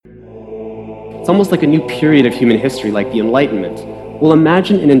It's almost like a new period of human history, like the Enlightenment. Well,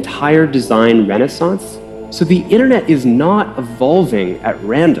 imagine an entire design renaissance. So the internet is not evolving at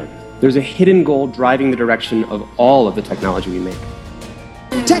random. There's a hidden goal driving the direction of all of the technology we make.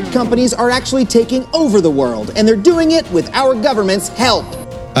 Tech companies are actually taking over the world, and they're doing it with our government's help.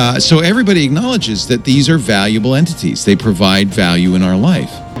 So everybody acknowledges that these are valuable entities. They provide value in our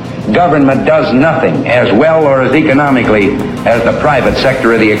life. Government does nothing as well or as economically as the private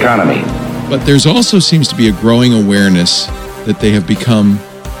sector of the economy. But there's also seems to be a growing awareness that they have become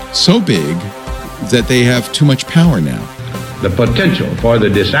so big that they have too much power now. The potential for the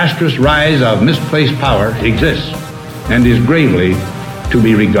disastrous rise of misplaced power exists and is gravely to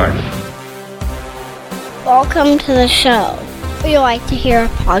be regarded. Welcome to the show. Would you like to hear a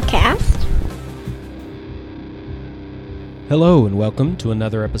podcast? Hello and welcome to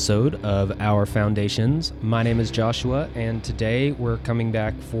another episode of Our Foundations. My name is Joshua, and today we're coming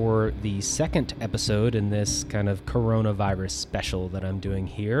back for the second episode in this kind of coronavirus special that I'm doing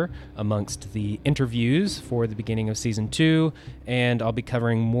here amongst the interviews for the beginning of Season 2, and I'll be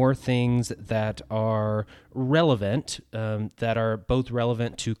covering more things that are relevant, that are both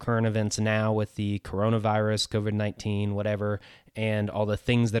relevant to current events now with the coronavirus, COVID-19, whatever, and all the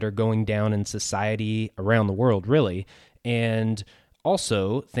things that are going down in society around the world, really, and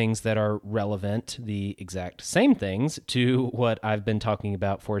also things that are relevant, the exact same things, to what I've been talking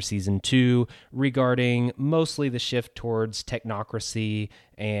about for Season 2 regarding mostly the shift towards technocracy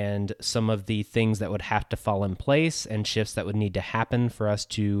and some of the things that would have to fall in place and shifts that would need to happen for us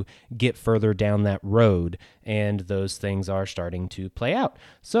to get further down that road. And those things are starting to play out.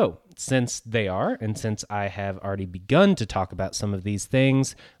 So since they are, and since I have already begun to talk about some of these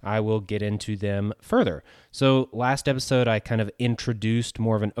things, I will get into them further. So last episode, I kind of introduced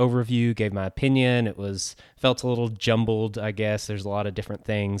more of an overview, gave my opinion. It felt a little jumbled, I guess. There's a lot of different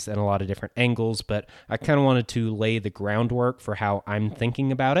things and a lot of different angles, but I kind of wanted to lay the groundwork for how I'm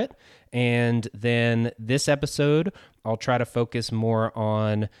thinking about it. And then this episode, I'll try to focus more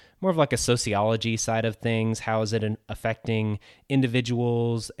of like a sociology side of things. How is it affecting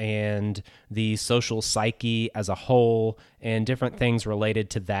individuals and the social psyche as a whole and different things related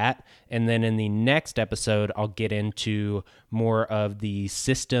to that. And then in the next episode, I'll get into more of the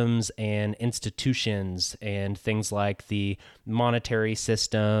systems and institutions and things like the monetary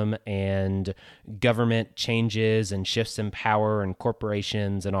system and government changes and shifts in power and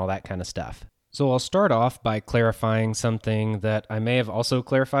corporations and all that kind of stuff. So I'll start off by clarifying something that I may have also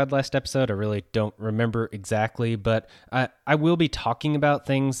clarified last episode. I really don't remember exactly, but I will be talking about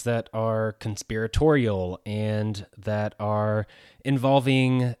things that are conspiratorial and that are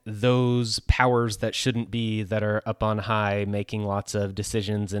involving those powers that shouldn't be, that are up on high, making lots of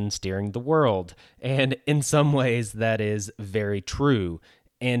decisions and steering the world. And in some ways, that is very true.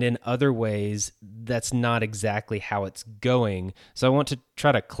 And in other ways, that's not exactly how it's going. So I want to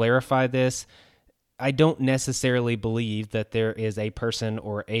try to clarify this. I don't necessarily believe that there is a person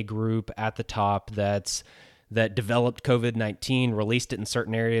or a group at the top that developed COVID-19, released it in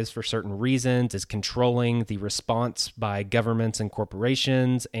certain areas for certain reasons, is controlling the response by governments and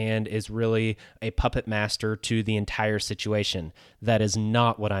corporations, and is really a puppet master to the entire situation. That is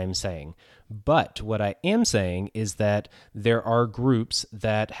not what I'm saying. But what I am saying is that there are groups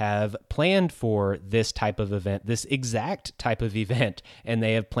that have planned for this type of event, this exact type of event, and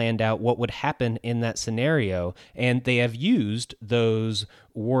they have planned out what would happen in that scenario, and they have used those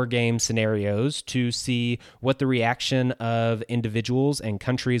war game scenarios to see what the reaction of individuals and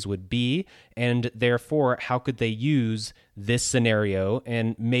countries would be, and therefore, how could they use this scenario,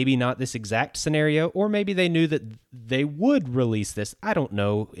 and maybe not this exact scenario, or maybe they knew that they would release this. I don't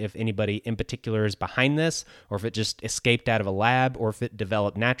know if anybody in particular is behind this, or if it just escaped out of a lab, or if it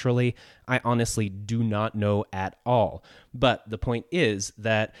developed naturally. I honestly do not know at all. But the point is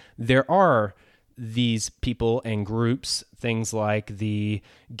that there are these people and groups, things like the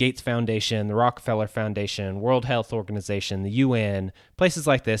Gates Foundation, the Rockefeller Foundation, World Health Organization, the UN, places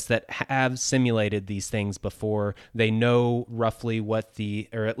like this that have simulated these things before. They know roughly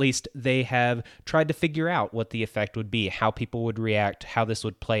or at least they have tried to figure out what the effect would be, how people would react, how this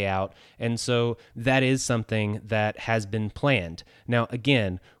would play out. And so that is something that has been planned. Now,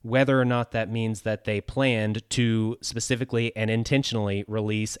 again, whether or not that means that they planned to specifically and intentionally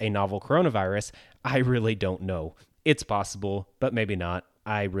release a novel coronavirus, I really don't know. It's possible, but maybe not.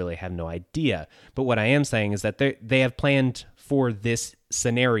 I really have no idea. But what I am saying is that they have planned for this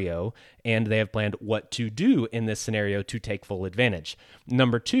scenario, and they have planned what to do in this scenario to take full advantage.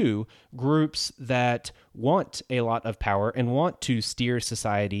 Number two, groups that want a lot of power and want to steer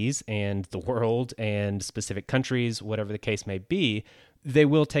societies and the world and specific countries, whatever the case may be, they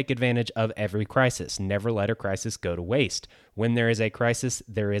will take advantage of every crisis. Never let a crisis go to waste. When there is a crisis,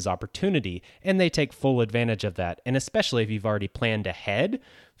 there is opportunity, and they take full advantage of that. And especially if you've already planned ahead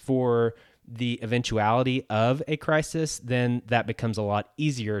for the eventuality of a crisis, then that becomes a lot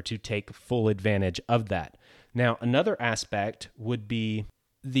easier to take full advantage of that. Now, another aspect would be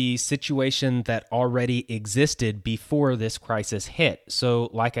the situation that already existed before this crisis hit. So,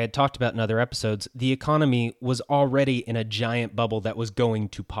 like I had talked about in other episodes, the economy was already in a giant bubble that was going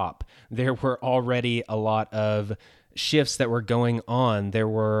to pop. There were already a lot of shifts that were going on. There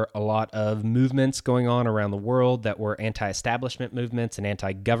were a lot of movements going on around the world that were anti-establishment movements and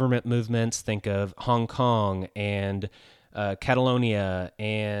anti-government movements. Think of Hong Kong and Catalonia,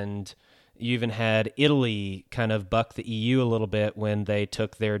 and you even had Italy kind of buck the EU a little bit when they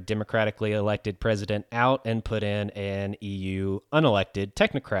took their democratically elected president out and put in an EU unelected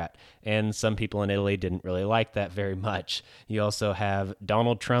technocrat. And some people in Italy didn't really like that very much. You also have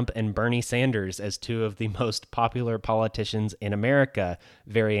Donald Trump and Bernie Sanders as two of the most popular politicians in America,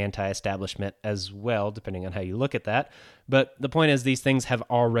 very anti-establishment as well, depending on how you look at that. But the point is, these things have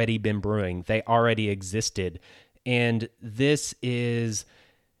already been brewing. They already existed. And this is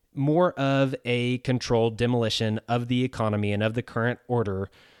more of a controlled demolition of the economy and of the current order.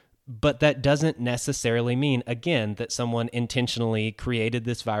 But that doesn't necessarily mean, again, that someone intentionally created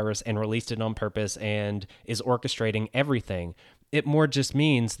this virus and released it on purpose and is orchestrating everything. It more just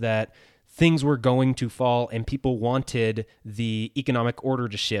means that things were going to fall and people wanted the economic order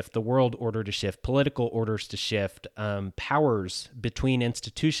to shift, the world order to shift, political orders to shift, powers between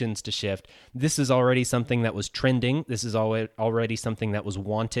institutions to shift. This is already something that was trending. This is already something that was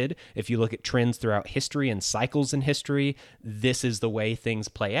wanted. If you look at trends throughout history and cycles in history, this is the way things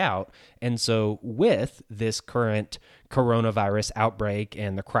play out. And so with this current coronavirus outbreak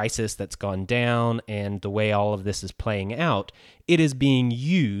and the crisis that's gone down and the way all of this is playing out, it is being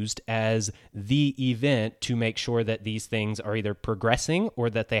used as the event to make sure that these things are either progressing or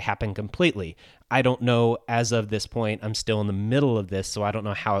that they happen completely. I don't know as of this point. I'm still in the middle of this, so I don't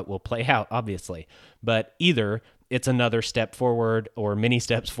know how it will play out, obviously. But either it's another step forward or many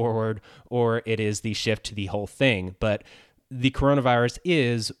steps forward, or it is the shift to the whole thing. But the coronavirus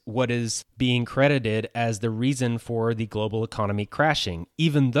is what is being credited as the reason for the global economy crashing,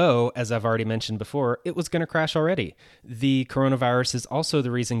 even though, as I've already mentioned before, it was going to crash already. The coronavirus is also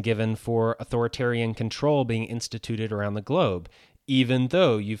the reason given for authoritarian control being instituted around the globe, even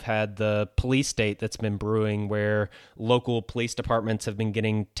though you've had the police state that's been brewing where local police departments have been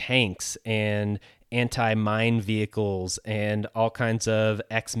getting tanks and anti-mine vehicles and all kinds of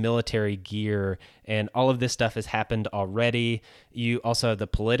ex-military gear, and all of this stuff has happened already. You also have the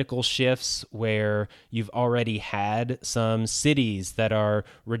political shifts where you've already had some cities that are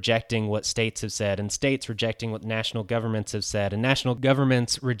rejecting what states have said, and states rejecting what national governments have said, and national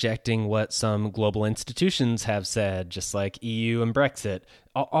governments rejecting what some global institutions have said, just like EU and Brexit.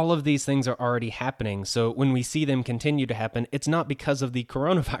 All of these things are already happening. So when we see them continue to happen, it's not because of the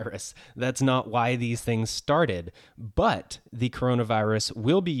coronavirus. That's not why these things started. But the coronavirus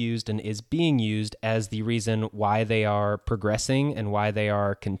will be used and is being used as the reason why they are progressing and why they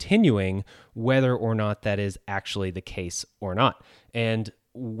are continuing, whether or not that is actually the case or not. And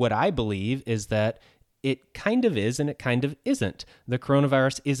what I believe is that it kind of is and it kind of isn't. The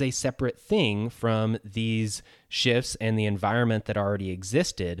coronavirus is a separate thing from these shifts and the environment that already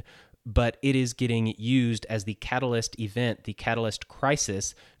existed, but it is getting used as the catalyst event, the catalyst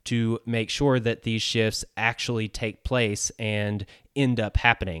crisis, to make sure that these shifts actually take place and end up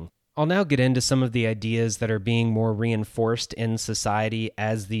happening. I'll now get into some of the ideas that are being more reinforced in society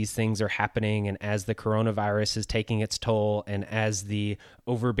as these things are happening and as the coronavirus is taking its toll and as the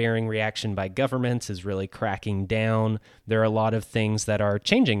overbearing reaction by governments is really cracking down. There are a lot of things that are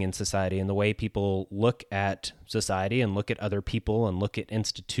changing in society and the way people look at society and look at other people and look at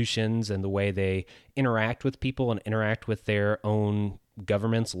institutions and the way they interact with people and interact with their own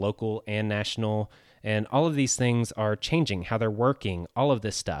governments, local and national. And all of these things are changing, how they're working, all of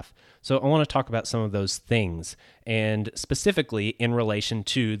this stuff. So I want to talk about some of those things, and specifically in relation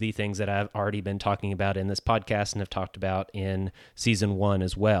to the things that I've already been talking about in this podcast and have talked about in season 1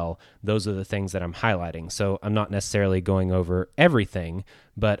 as well. Those are the things that I'm highlighting. So I'm not necessarily going over everything,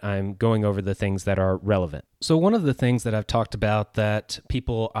 but I'm going over the things that are relevant. So one of the things that I've talked about that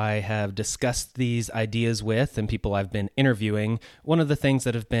people I have discussed these ideas with and people I've been interviewing, one of the things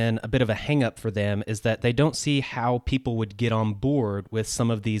that have been a bit of a hang-up for them is that they don't see how people would get on board with some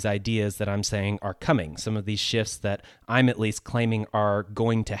of these ideas that I'm saying are coming, some of these shifts that I'm at least claiming are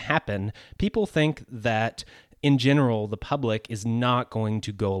going to happen. People think that in general, the public is not going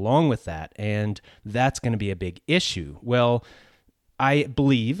to go along with that, and that's going to be a big issue. Well, I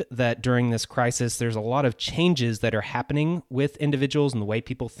believe that during this crisis, there's a lot of changes that are happening with individuals and the way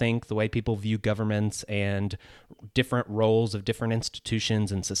people think, the way people view governments and different roles of different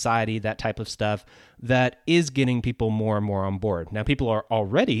institutions in society, that type of stuff, that is getting people more and more on board. Now, people are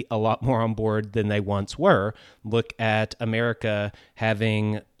already a lot more on board than they once were. Look at America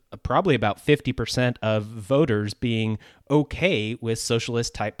having probably about 50% of voters being okay with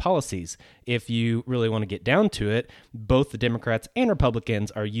socialist type policies. If you really want to get down to it, both the Democrats and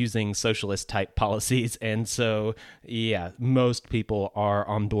Republicans are using socialist type policies. And so, yeah, most people are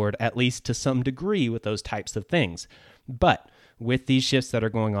on board, at least to some degree, with those types of things. But with these shifts that are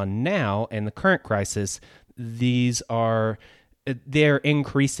going on now and the current crisis, they're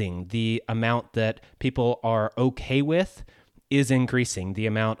increasing. The amount that people are okay with is increasing. The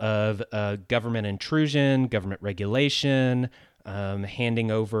amount of government intrusion, government regulation,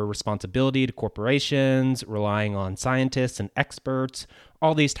 handing over responsibility to corporations, relying on scientists and experts,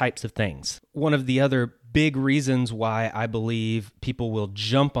 all these types of things. One of the other big reasons why I believe people will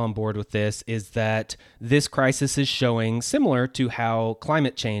jump on board with this is that this crisis is showing, similar to how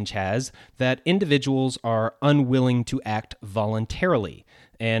climate change has, that individuals are unwilling to act voluntarily.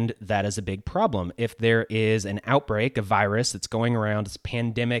 And that is a big problem. If there is an outbreak, a virus that's going around, it's a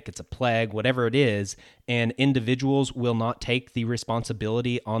pandemic, it's a plague, whatever it is, and individuals will not take the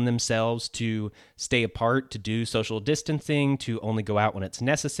responsibility on themselves to stay apart, to do social distancing, to only go out when it's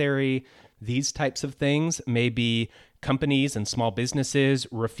necessary, these types of things, maybe companies and small businesses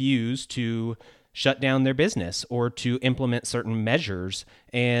refuse to shut down their business or to implement certain measures.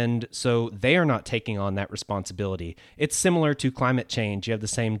 And so they are not taking on that responsibility. It's similar to climate change. You have the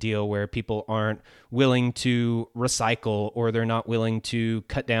same deal where people aren't willing to recycle, or they're not willing to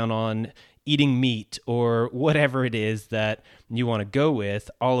cut down on eating meat, or whatever it is that you want to go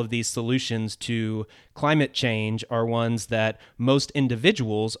with. All of these solutions to climate change are ones that most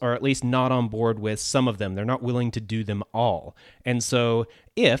individuals are at least not on board with. Some of them, they're not willing to do them all. And so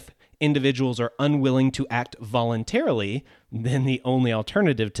if individuals are unwilling to act voluntarily, then the only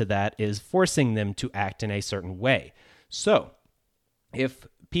alternative to that is forcing them to act in a certain way. So, if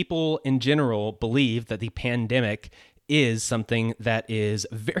people in general believe that the pandemic is something that is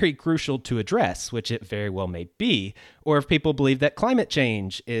very crucial to address, which it very well may be, or if people believe that climate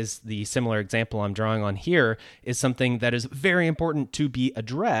change is the similar example I'm drawing on here, is something that is very important to be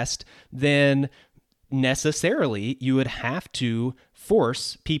addressed, then necessarily you would have to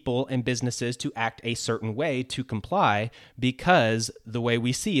force people and businesses to act a certain way to comply, because the way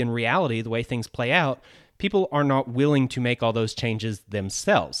we see in reality, the way things play out, people are not willing to make all those changes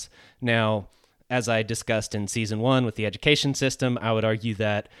themselves. Now, as I discussed in season 1 with the education system, I would argue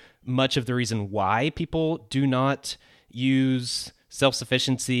that much of the reason why people do not use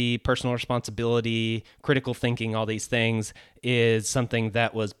self-sufficiency, personal responsibility, critical thinking, all these things, is something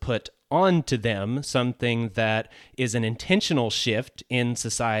that was put onto them, something that is an intentional shift in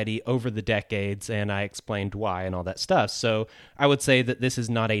society over the decades, and I explained why and all that stuff. So I would say that this is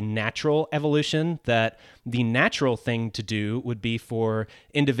not a natural evolution, that the natural thing to do would be for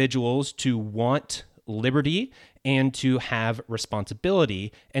individuals to want liberty and to have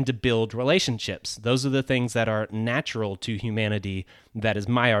responsibility and to build relationships. Those are the things that are natural to humanity. That is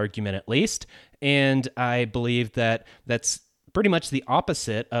my argument, at least. And I believe that that's pretty much the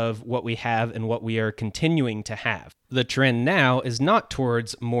opposite of what we have and what we are continuing to have. The trend now is not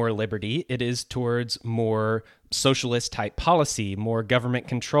towards more liberty, it is towards more socialist type policy, more government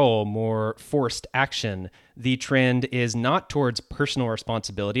control, more forced action. The trend is not towards personal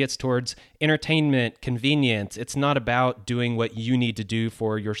responsibility, it's towards entertainment, convenience. It's not about doing what you need to do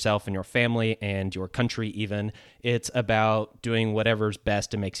for yourself and your family and your country even. It's about doing whatever's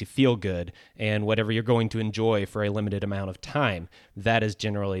best and makes you feel good and whatever you're going to enjoy for a limited amount of time. That is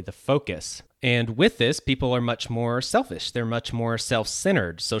generally the focus. And with this, people are much more selfish. They're much more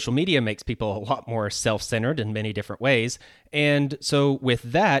self-centered. Social media makes people a lot more self-centered in many different ways. And so with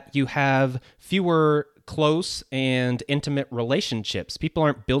that, you have fewer close and intimate relationships. People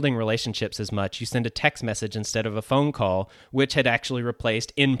aren't building relationships as much. You send a text message instead of a phone call, which had actually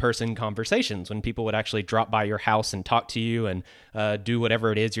replaced in-person conversations when people would actually drop by your house and talk to you and do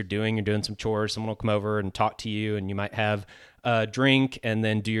whatever it is you're doing. You're doing some chores. Someone will come over and talk to you, and you might have a drink and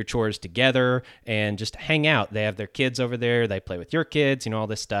then do your chores together and just hang out. They have their kids over there. They play with your kids, all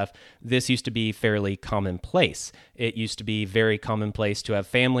this stuff. This used to be fairly commonplace. It used to be very commonplace to have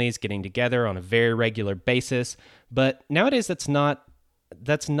families getting together on a very regular basis. But nowadays, that's not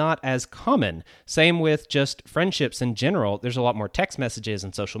that's not as common. Same with just friendships in general. There's a lot more text messages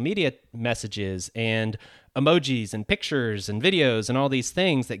and social media messages and emojis and pictures and videos and all these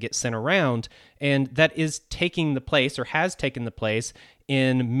things that get sent around. And that is taking the place, or has taken the place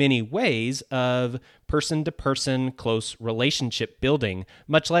in many ways, of person-to-person close relationship building,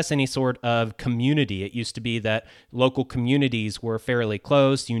 much less any sort of community. It used to be that local communities were fairly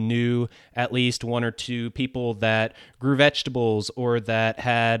close. You knew at least one or two people that grew vegetables or that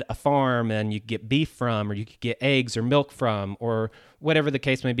had a farm and you could get beef from, or you could get eggs or milk from, or whatever the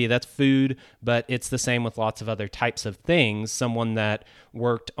case may be. That's food, but it's the same with lots of other types of things. Someone that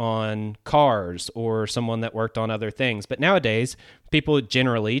worked on cars or someone that worked on other things. But nowadays, people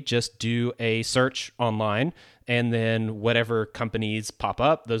generally just do a search online, and then whatever companies pop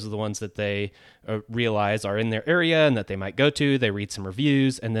up, those are the ones that they realize are in their area and that they might go to. They read some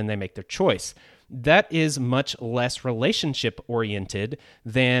reviews, and then they make their choice. That is much less relationship oriented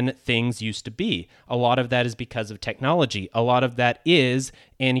than things used to be. A lot of that is because of technology. A lot of that is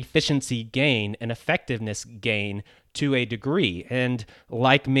an efficiency gain, an effectiveness gain to a degree. And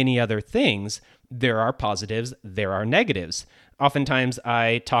like many other things, there are positives, there are negatives. Oftentimes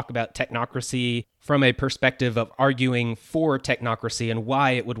I talk about technocracy from a perspective of arguing for technocracy and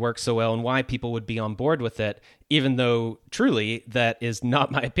why it would work so well and why people would be on board with it, even though truly that is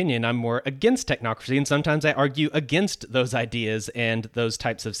not my opinion. I'm more against technocracy, and sometimes I argue against those ideas and those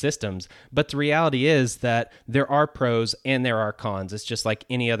types of systems. But the reality is that there are pros and there are cons. It's just like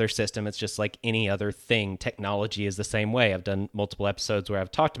any other system. It's just like any other thing. Technology is the same way. I've done multiple episodes where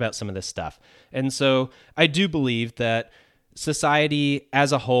I've talked about some of this stuff. And so I do believe that society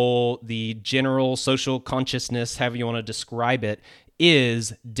as a whole, the general social consciousness, however you want to describe it,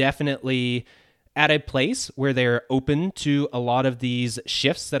 is definitely at a place where they're open to a lot of these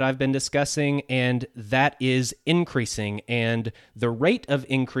shifts that I've been discussing, and that is increasing. And the rate of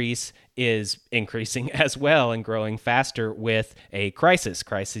increase is increasing as well and growing faster with a crisis.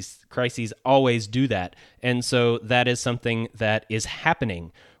 Crises always do that. And so that is something that is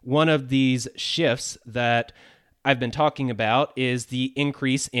happening. One of these shifts that I've been talking about is the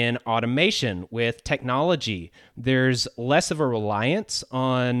increase in automation with technology. There's less of a reliance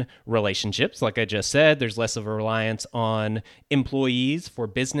on relationships, like I just said. There's less of a reliance on employees for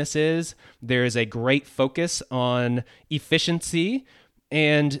businesses. There's a great focus on efficiency.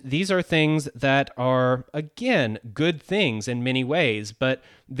 And these are things that are, again, good things in many ways, but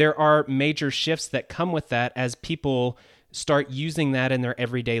there are major shifts that come with that as people start using that in their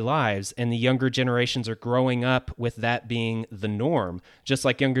everyday lives, and the younger generations are growing up with that being the norm, just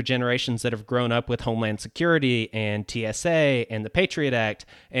like younger generations that have grown up with Homeland Security and TSA and the Patriot Act,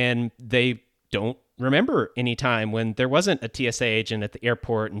 and they don't remember any time when there wasn't a TSA agent at the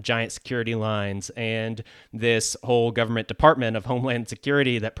airport and giant security lines and this whole government department of Homeland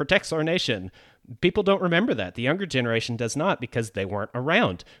Security that protects our nation. People don't remember that. The younger generation does not, because they weren't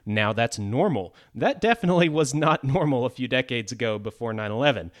around. Now that's normal. That definitely was not normal a few decades ago before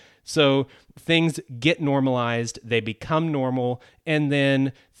 9/11. So things get normalized, they become normal, and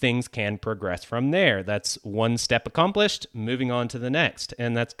then things can progress from there. That's one step accomplished, moving on to the next.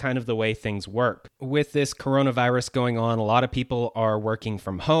 And that's kind of the way things work. With this coronavirus going on, a lot of people are working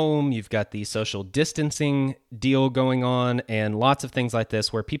from home. You've got the social distancing deal going on and lots of things like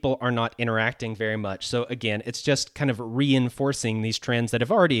this where people are not interacting very much. So again, it's just kind of reinforcing these trends that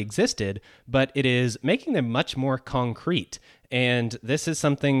have already existed, but it is making them much more concrete. And this is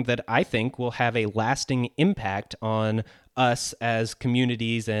something that I think will have a lasting impact on us as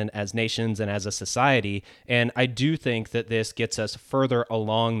communities and as nations and as a society. And I do think that this gets us further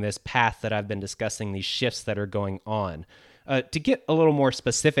along this path that I've been discussing, these shifts that are going on. To get a little more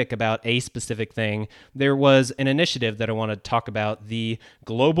specific about a specific thing, there was an initiative that I want to talk about, the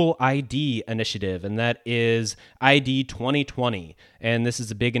Global ID Initiative, and that is ID 2020. And this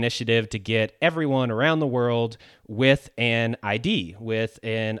is a big initiative to get everyone around the world with an ID, with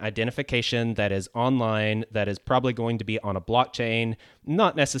an identification that is online, that is probably going to be on a blockchain,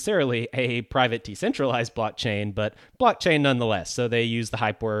 not necessarily a private decentralized blockchain, but blockchain nonetheless. So they use the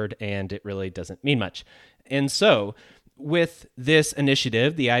hype word and it really doesn't mean much. And so with this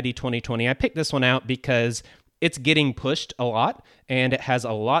initiative, the ID 2020, I picked this one out because it's getting pushed a lot and it has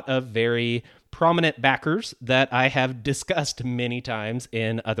a lot of very prominent backers that I have discussed many times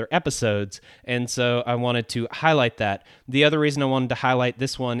in other episodes. And so I wanted to highlight that. The other reason I wanted to highlight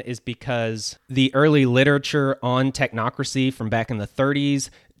this one is because the early literature on technocracy from back in the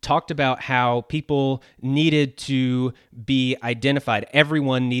 30s talked about how people needed to be identified.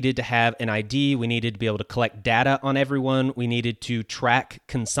 Everyone needed to have an ID. We needed to be able to collect data on everyone. We needed to track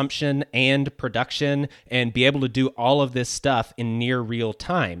consumption and production and be able to do all of this stuff in near real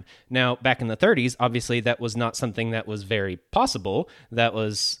time. Now, back in the 30s, obviously that was not something that was very possible. That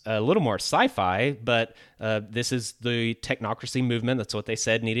was a little more sci-fi, but this is the technocracy movement. That's what they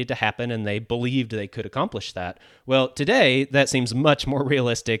said needed to happen, and they believed they could accomplish that. Well, today, that seems much more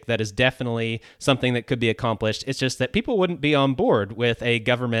realistic. That is definitely something that could be accomplished. It's just that people wouldn't be on board with a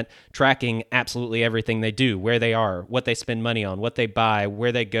government tracking absolutely everything they do, where they are, what they spend money on, what they buy,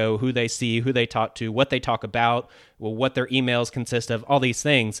 where they go, who they see, who they talk to, what they talk about, well, what their emails consist of, all these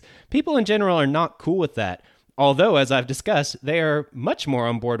things. People in general are not cool with that. Although, as I've discussed, they are much more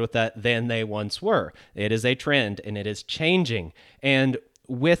on board with that than they once were. It is a trend, and it is changing. And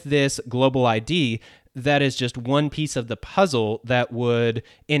with this global ID, that is just one piece of the puzzle that would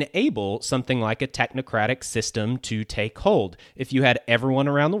enable something like a technocratic system to take hold. If you had everyone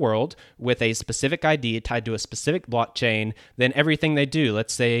around the world with a specific ID tied to a specific blockchain, then everything they do,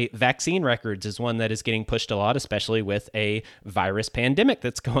 let's say vaccine records is one that is getting pushed a lot, especially with a virus pandemic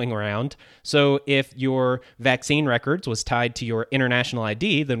that's going around. So if your vaccine records was tied to your international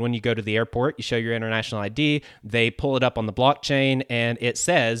ID, then when you go to the airport, you show your international ID, they pull it up on the blockchain and it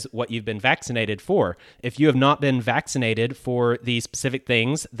says what you've been vaccinated for. If you have not been vaccinated for the specific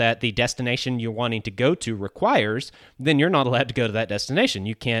things that the destination you're wanting to go to requires, then you're not allowed to go to that destination.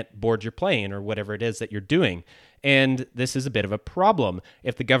 You can't board your plane or whatever it is that you're doing. And this is a bit of a problem.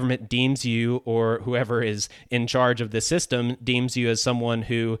 If the government deems you, or whoever is in charge of the system deems you as someone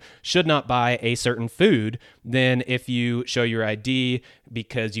who should not buy a certain food, then if you show your ID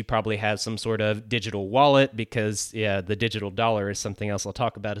because you probably have some sort of digital wallet, because the digital dollar is something else I'll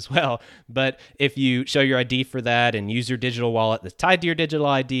talk about as well. But if you show your ID for that and use your digital wallet that's tied to your digital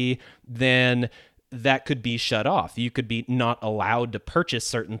ID, then that could be shut off. You could be not allowed to purchase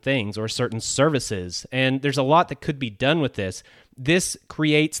certain things or certain services. And there's a lot that could be done with this. This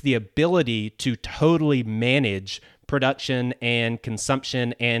creates the ability to totally manage production and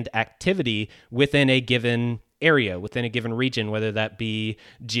consumption and activity within a given area, within a given region, whether that be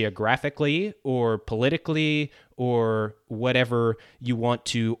geographically or politically or whatever you want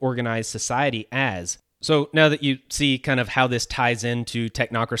to organize society as. So now that you see kind of how this ties into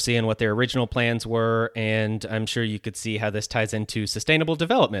technocracy and what their original plans were, and I'm sure you could see how this ties into sustainable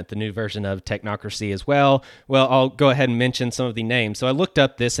development, the new version of technocracy as well. Well, I'll go ahead and mention some of the names. So I looked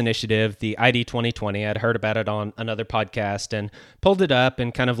up this initiative, the ID 2020. I'd heard about it on another podcast and pulled it up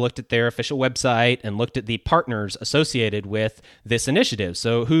and kind of looked at their official website and looked at the partners associated with this initiative.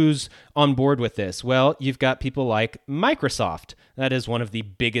 So who's on board with this? Well, you've got people like Microsoft. That is one of the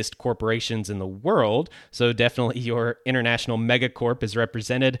biggest corporations in the world. So definitely your international megacorp is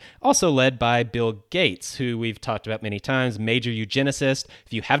represented, also led by Bill Gates, who we've talked about many times, major eugenicist.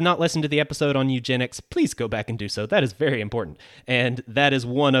 If you have not listened to the episode on eugenics, please go back and do so. That is very important. And that is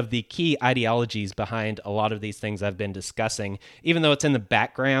one of the key ideologies behind a lot of these things I've been discussing. Even though it's in the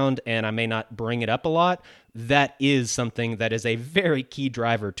background and I may not bring it up a lot, that is something that is a very key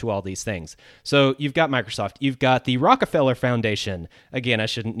driver to all these things. So you've got Microsoft, you've got the Rockefeller Foundation. Again, I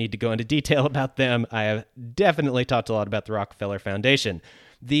shouldn't need to go into detail about them. I have definitely talked a lot about the Rockefeller Foundation.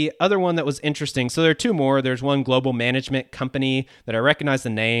 The other one that was interesting, so there are two more. There's one global management company that I recognize the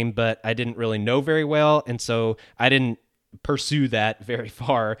name, but I didn't really know very well, and so I didn't pursue that very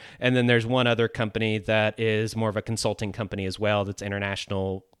far. And then there's one other company that is more of a consulting company as well, that's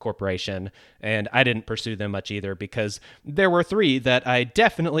international corporation, and I didn't pursue them much either because there were three that I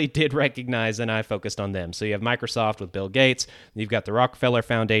definitely did recognize and I focused on them. So you have Microsoft with Bill Gates, you've got the Rockefeller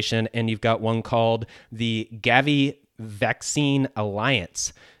Foundation, and you've got one called the Gavi Vaccine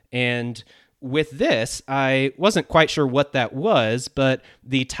Alliance. And with this, I wasn't quite sure what that was, but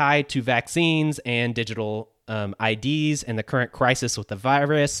the tie to vaccines and digital IDs and the current crisis with the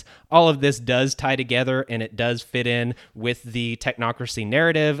virus, all of this does tie together and it does fit in with the technocracy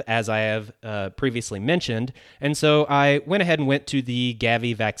narrative, as I have previously mentioned. And so I went ahead and went to the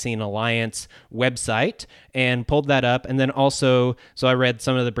Gavi Vaccine Alliance website and pulled that up. And then also, so I read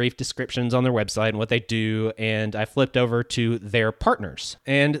some of the brief descriptions on their website and what they do, and I flipped over to their partners.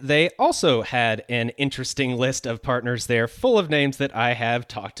 And they also had an interesting list of partners there, full of names that I have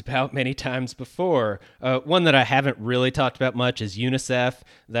talked about many times before. One that I haven't really talked about much is UNICEF.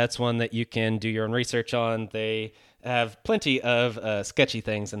 That's one that you can do your own research on. They have plenty of sketchy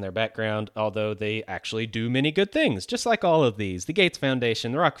things in their background, although they actually do many good things, just like all of these. The Gates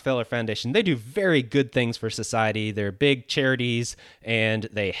Foundation, the Rockefeller Foundation, they do very good things for society. They're big charities, and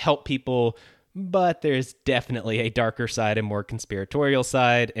they help people but there's definitely a darker side and more conspiratorial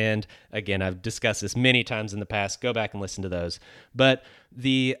side. And again, I've discussed this many times in the past. Go back and listen to those. But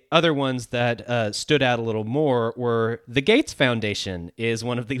the other ones that stood out a little more were the Gates Foundation is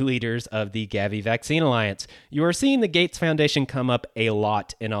one of the leaders of the Gavi Vaccine Alliance. You are seeing the Gates Foundation come up a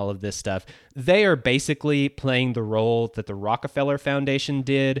lot in all of this stuff. They are basically playing the role that the Rockefeller Foundation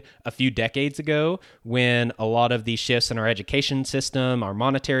did a few decades ago when a lot of these shifts in our education system, our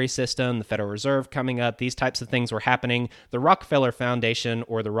monetary system, the Federal Reserve coming up, these types of things were happening. The Rockefeller Foundation,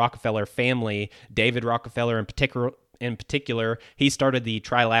 or the Rockefeller family, David Rockefeller in particular, he started the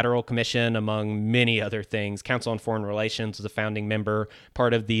Trilateral Commission, among many other things. Council on Foreign Relations was a founding member,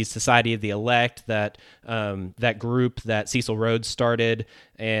 part of the Society of the Elect, that group that Cecil Rhodes started,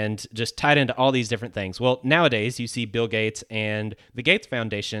 and just tied into all these different things. Well, nowadays, you see Bill Gates and the Gates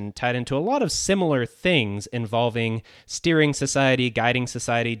Foundation tied into a lot of similar things involving steering society, guiding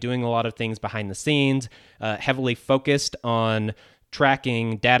society, doing a lot of things behind the scenes, heavily focused on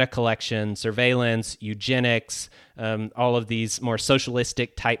tracking, data collection, surveillance, eugenics, all of these more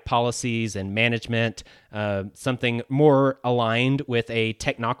socialistic type policies and management, something more aligned with a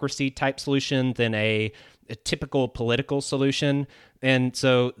technocracy type solution than a typical political solution. And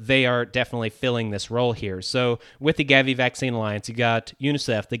so they are definitely filling this role here. So with the Gavi Vaccine Alliance, you got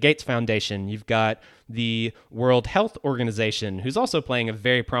UNICEF, the Gates Foundation, you've got the World Health Organization, who's also playing a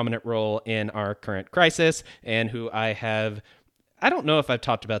very prominent role in our current crisis, and who I don't know if I've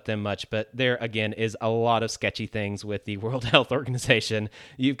talked about them much, but there, again, is a lot of sketchy things with the World Health Organization.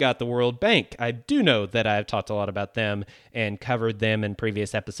 You've got the World Bank. I do know that I've talked a lot about them and covered them in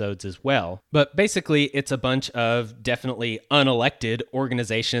previous episodes as well. But basically, it's a bunch of definitely unelected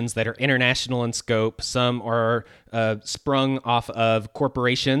organizations that are international in scope. Some are sprung off of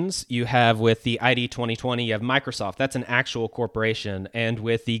corporations. You have with the ID 2020, you have Microsoft. That's an actual corporation. And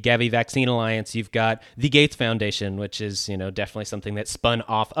with the Gavi Vaccine Alliance, you've got the Gates Foundation, which is, definitely something that spun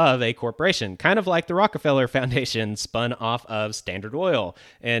off of a corporation, kind of like the Rockefeller Foundation spun off of Standard Oil.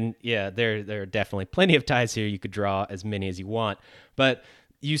 And yeah, there are definitely plenty of ties here. You could draw as many as you want. But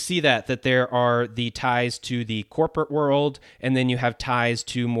you see that there are the ties to the corporate world, and then you have ties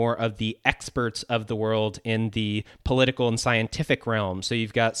to more of the experts of the world in the political and scientific realm. So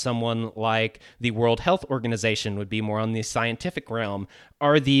you've got someone like the World Health Organization would be more on the scientific realm.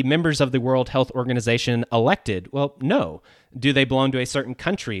 Are the members of the World Health Organization elected? Well, no. Do they belong to a certain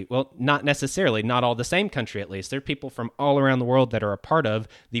country? Well, not necessarily. Not all the same country, at least. There are people from all around the world that are a part of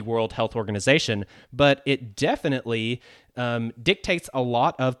the World Health Organization, but it definitely dictates a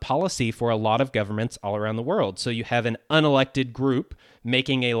lot of policy for a lot of governments all around the world. So you have an unelected group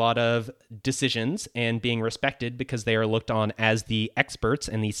making a lot of decisions and being respected because they are looked on as the experts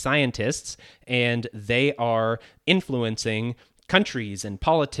and the scientists, and they are influencing countries and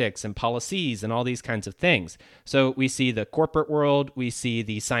politics and policies and all these kinds of things. So we see the corporate world, we see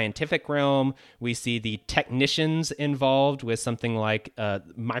the scientific realm, we see the technicians involved with something like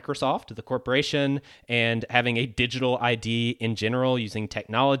Microsoft, the corporation, and having a digital ID in general, using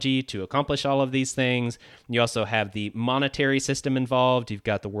technology to accomplish all of these things. You also have the monetary system involved. You've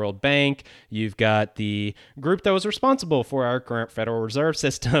got the World Bank. You've got the group that was responsible for our current Federal Reserve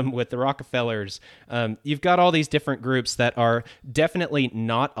System with the Rockefellers. You've got all these different groups that are definitely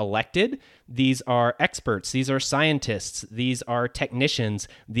not elected. These are experts. These are scientists. These are technicians.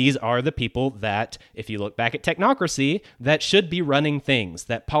 These are the people that, if you look back at technocracy, that should be running things,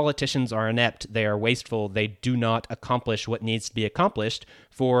 that politicians are inept, they are wasteful, they do not accomplish what needs to be accomplished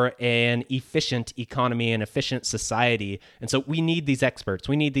for an efficient economy and efficient society. And so we need these experts.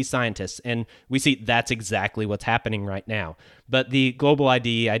 We need these scientists. And we see that's exactly what's happening right now. But the global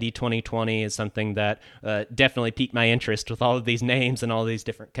ID 2020, is something that definitely piqued my interest with all of these names and all these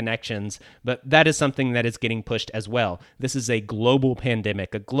different connections. But that is something that is getting pushed as well. This is a global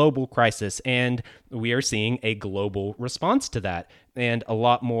pandemic, a global crisis, and we are seeing a global response to that, and a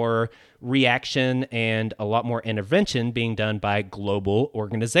lot more reaction and a lot more intervention being done by global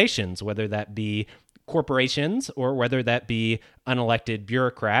organizations, whether that be corporations or whether that be unelected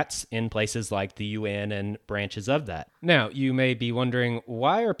bureaucrats in places like the UN and branches of that. Now, you may be wondering,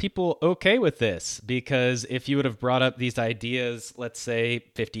 why are people okay with this? Because if you would have brought up these ideas, let's say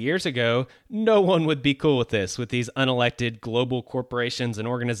 50 years ago, no one would be cool with this, with these unelected global corporations and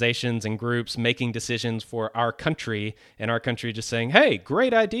organizations and groups making decisions for our country, and our country just saying, hey,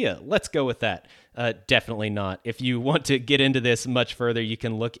 great idea, let's go with that. Definitely not. If you want to get into this much further, you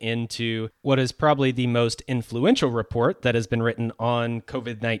can look into what is probably the most influential report that has been written written on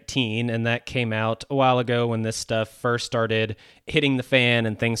COVID-19, and that came out a while ago when this stuff first started hitting the fan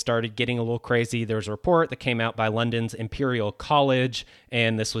and things started getting a little crazy. There was a report that came out by London's Imperial College,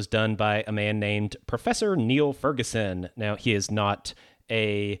 and this was done by a man named Professor Neil Ferguson. Now, he is not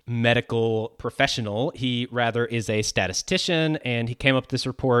a medical professional. He rather is a statistician, and he came up with this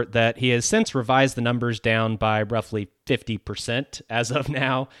report that he has since revised the numbers down by roughly 50% as of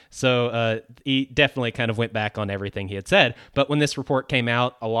now. So he definitely kind of went back on everything he had said. But when this report came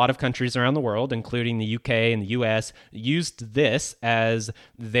out, a lot of countries around the world, including the UK and the US, used this as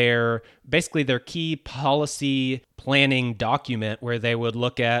basically their key policy planning document, where they would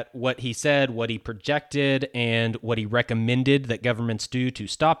look at what he said, what he projected, and what he recommended that governments do to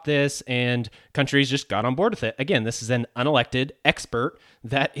stop this. And countries just got on board with it. Again, this is an unelected expert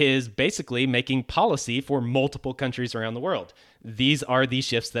that is basically making policy for multiple countries around the world. These are the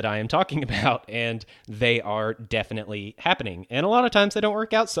shifts that I am talking about, and they are definitely happening. And a lot of times they don't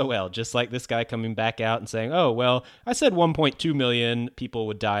work out so well, just like this guy coming back out and saying, oh, well, I said 1.2 million people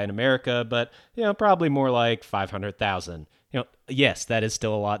would die in America, but, probably more like 500,000. Yes, that is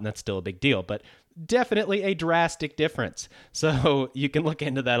still a lot, and that's still a big deal, but definitely a drastic difference. So you can look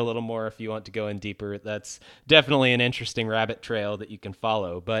into that a little more if you want to go in deeper. That's definitely an interesting rabbit trail that you can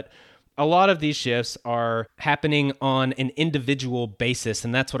follow. But a lot of these shifts are happening on an individual basis,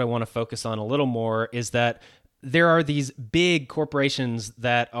 and that's what I want to focus on a little more, is that there are these big corporations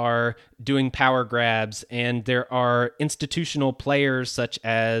that are doing power grabs, and there are institutional players such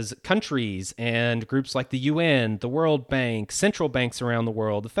as countries and groups like the UN, the World Bank, central banks around the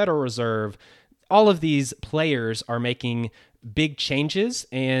world, the Federal Reserve. All of these players are making big changes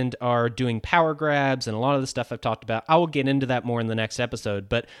and are doing power grabs and a lot of the stuff I've talked about. I will get into that more in the next episode,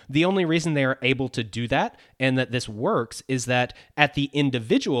 but the only reason they are able to do that and that this works is that at the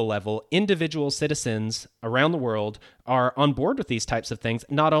individual level, individual citizens around the world are on board with these types of things.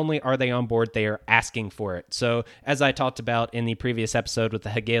 Not only are they on board, they are asking for it. So as I talked about in the previous episode with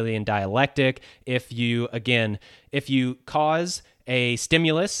the Hegelian dialectic, if you cause a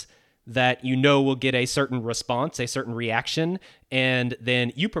stimulus that will get a certain response, a certain reaction, and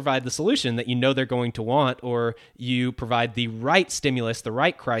then you provide the solution that they're going to want, or you provide the right stimulus, the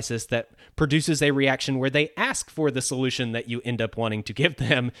right crisis that produces a reaction where they ask for the solution that you end up wanting to give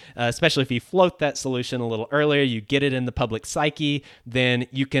them, especially if you float that solution a little earlier, you get it in the public psyche, then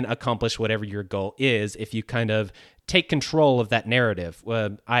you can accomplish whatever your goal is if you kind of take control of that narrative.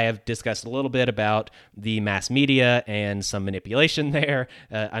 I have discussed a little bit about the mass media and some manipulation there.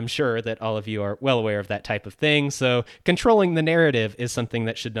 I'm sure that all of you are well aware of that type of thing. So controlling the narrative is something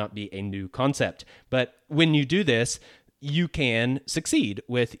that should not be a new concept. But when you do this, you can succeed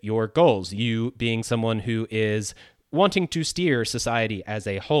with your goals. You being someone who is wanting to steer society as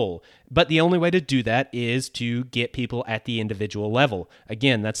a whole. But the only way to do that is to get people at the individual level.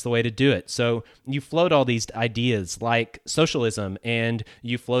 Again, that's the way to do it. So you float all these ideas like socialism, and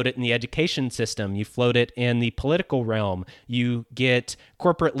you float it in the education system. You float it in the political realm. You get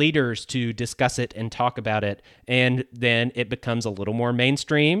corporate leaders to discuss it and talk about it. And then it becomes a little more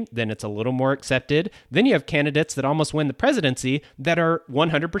mainstream. Then it's a little more accepted. Then you have candidates that almost win the presidency that are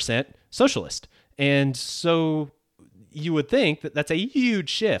 100% socialist. And so you would think that that's a huge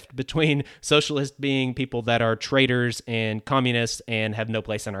shift between socialists being people that are traitors and communists and have no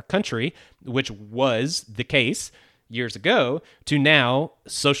place in our country, which was the case years ago, to now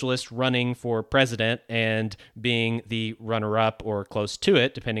socialists running for president and being the runner-up or close to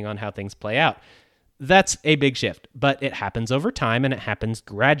it, depending on how things play out. That's a big shift, but it happens over time and it happens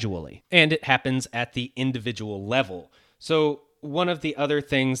gradually, and it happens at the individual level. So one of the other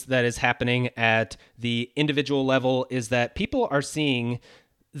things that is happening at the individual level is that people are seeing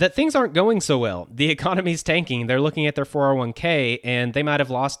that things aren't going so well. The economy's tanking. They're looking at their 401k and they might have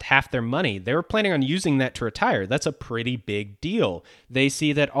lost half their money. They were planning on using that to retire. That's a pretty big deal. They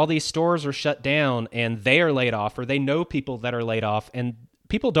see that all these stores are shut down and they are laid off, or they know people that are laid off, and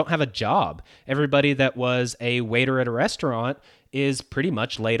people don't have a job. Everybody that was a waiter at a restaurant is pretty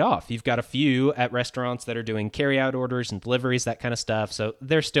much laid off. You've got a few at restaurants that are doing carryout orders and deliveries, that kind of stuff. So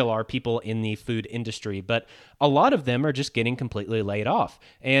there still are people in the food industry, but a lot of them are just getting completely laid off.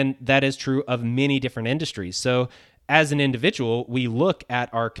 And that is true of many different industries. So as an individual, we look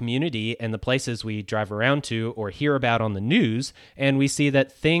at our community and the places we drive around to or hear about on the news, and we see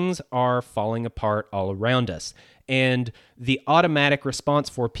that things are falling apart all around us. And the automatic response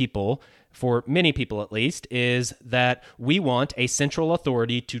for people, for many people at least, is that we want a central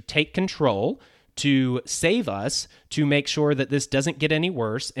authority to take control, to save us, to make sure that this doesn't get any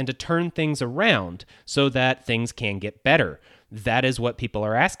worse, and to turn things around so that things can get better. That is what people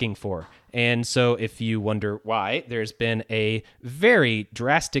are asking for. And so if you wonder why, there's been a very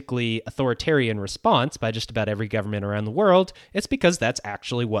drastically authoritarian response by just about every government around the world. It's because that's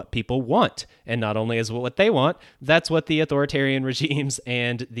actually what people want. And not only is what they want, that's what the authoritarian regimes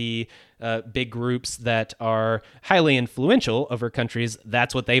and the big groups that are highly influential over countries,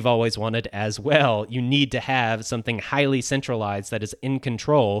 that's what they've always wanted as well. You need to have something highly centralized that is in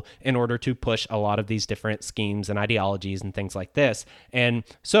control in order to push a lot of these different schemes and ideologies and things like this. And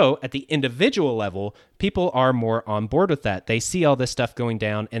so at the individual level, people are more on board with that. They see all this stuff going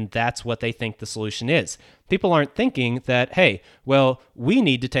down, and that's what they think the solution is. People aren't thinking that, hey, well, we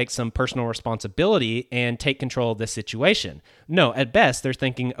need to take some personal responsibility and take control of this situation. No, at best, they're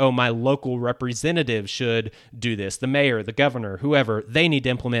thinking, oh, my local representative should do this. The mayor, the governor, whoever, they need to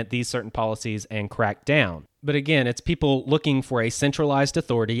implement these certain policies and crack down. But again, it's people looking for a centralized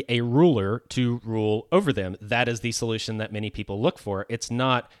authority, a ruler to rule over them. That is the solution that many people look for. It's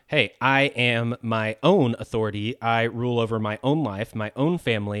not, hey, I am my own authority. I rule over my own life, my own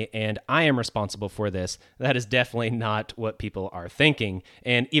family, and I am responsible for this. That is definitely not what people are thinking.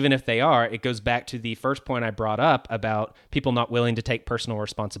 And even if they are, it goes back to the first point I brought up about people not willing to take personal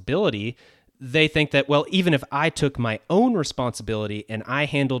responsibility. They think that, well, even if I took my own responsibility and I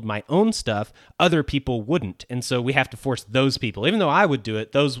handled my own stuff, other people wouldn't. And so we have to force those people. Even though I would do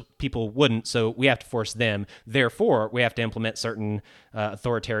it, those people wouldn't. So we have to force them. Therefore, we have to implement certain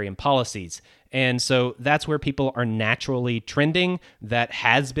authoritarian policies. And so that's where people are naturally trending. That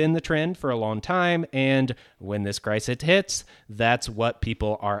has been the trend for a long time. And when this crisis hits, that's what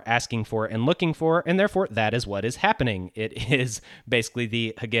people are asking for and looking for. And therefore, that is what is happening. It is basically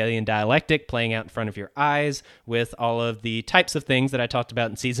the Hegelian dialectic playing out in front of your eyes with all of the types of things that I talked about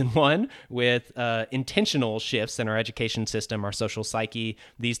in season 1, with intentional shifts in our education system, our social psyche,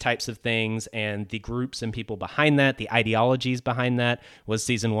 these types of things, and the groups and people behind that, the ideologies behind that was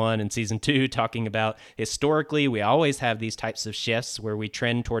season 1 and season 2, talking about historically, we always have these types of shifts where we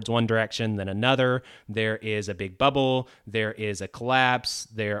trend towards one direction, then another. There is a big bubble. There is a collapse.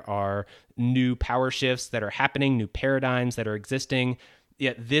 There are new power shifts that are happening, new paradigms that are existing.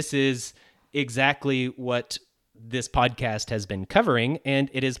 Yet this is exactly what this podcast has been covering, and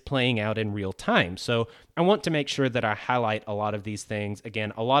it is playing out in real time. So I want to make sure that I highlight a lot of these things.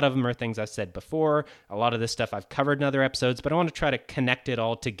 Again, a lot of them are things I've said before. A lot of this stuff I've covered in other episodes, but I want to try to connect it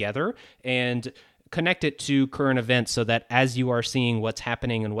all together and connect it to current events so that as you are seeing what's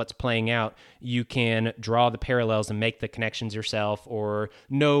happening and what's playing out, you can draw the parallels and make the connections yourself, or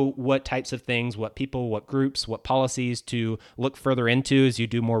know what types of things, what people, what groups, what policies to look further into as you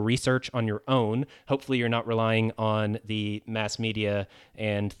do more research on your own. Hopefully you're not relying on the mass media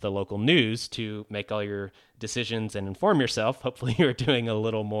and the local news to make all your decisions and inform yourself. Hopefully you're doing a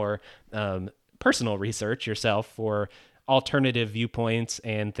little more personal research yourself for alternative viewpoints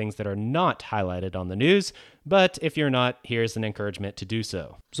and things that are not highlighted on the news. But if you're not, here's an encouragement to do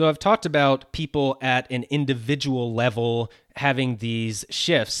so. So I've talked about people at an individual level having these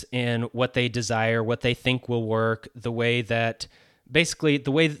shifts in what they desire, what they think will work, the way that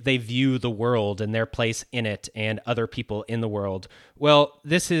they view the world and their place in it and other people in the world. Well,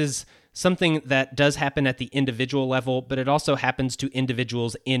 this is something that does happen at the individual level, but it also happens to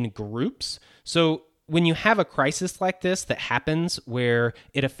individuals in groups. So when you have a crisis like this that happens where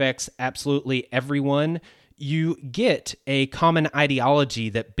it affects absolutely everyone, you get a common ideology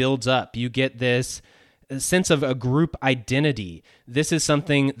that builds up. You get this sense of a group identity. This is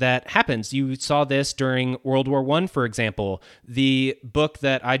something that happens. You saw this during World War I, for example. The book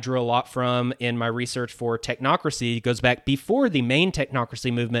that I drew a lot from in my research for technocracy goes back before the main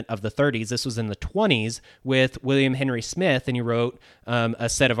technocracy movement of the 30s. This was in the 20s with William Henry Smith, and he wrote a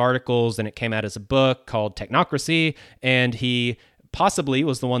set of articles, and it came out as a book called Technocracy, and he possibly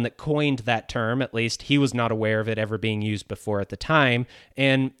was the one that coined that term. At least he was not aware of it ever being used before at the time.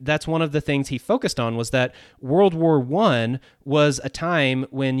 And that's one of the things he focused on, was that World War I was a time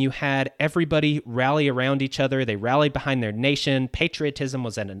when you had everybody rally around each other. They rallied behind their nation. Patriotism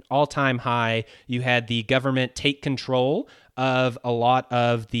was at an all-time high. You had the government take control of a lot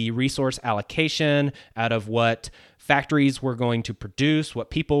of the resource allocation out of what factories were going to produce, what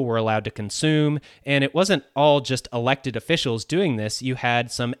people were allowed to consume. And it wasn't all just elected officials doing this. You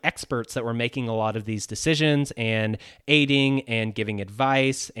had some experts that were making a lot of these decisions and aiding and giving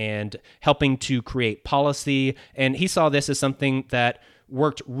advice and helping to create policy. And he saw this as something that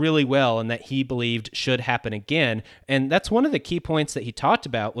worked really well and that he believed should happen again. And that's one of the key points that he talked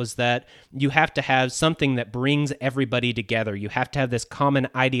about, was that you have to have something that brings everybody together. You have to have this common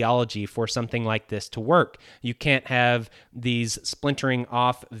ideology for something like this to work. You can't have these splintering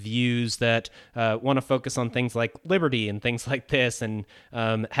off views that want to focus on things like liberty and things like this, and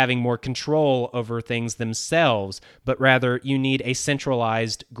having more control over things themselves, but rather you need a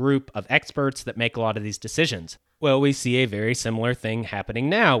centralized group of experts that make a lot of these decisions. Well, we see a very similar thing happening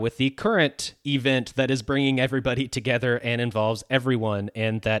now with the current event that is bringing everybody together and involves everyone,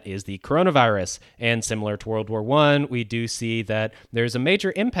 and that is the coronavirus. And similar to World War I, we do see that there's a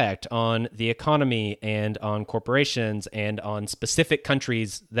major impact on the economy and on corporations and on specific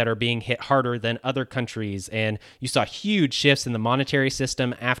countries that are being hit harder than other countries. And you saw huge shifts in the monetary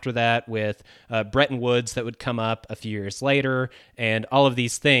system after that, with Bretton Woods that would come up a few years later, and all of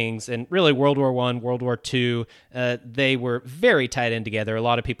these things. And really, World War I, World War II, they were very tied in together. A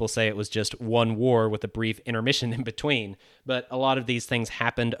lot of people say it was just one war with a brief intermission in between, but a lot of these things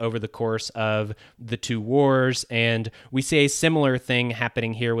happened over the course of the two wars, and we see a similar thing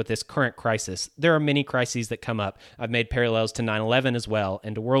happening here with this current crisis. There are many crises that come up. I've made parallels to 9/11 as well,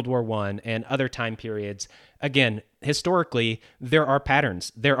 and to World War I and other time periods. Again, historically, there are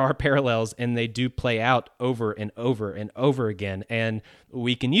patterns, there are parallels, and they do play out over and over and over again, and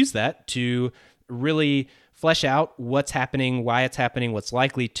we can use that to really flesh out what's happening, why it's happening, what's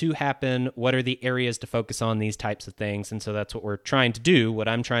likely to happen, what are the areas to focus on, these types of things. And so that's what we're trying to do, what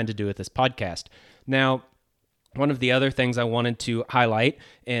I'm trying to do with this podcast. Now, one of the other things I wanted to highlight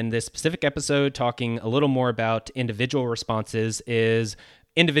in this specific episode, talking a little more about individual responses, is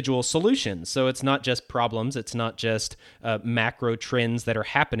individual solutions. So it's not just problems, it's not just macro trends that are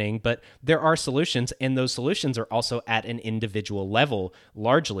happening, but there are solutions, and those solutions are also at an individual level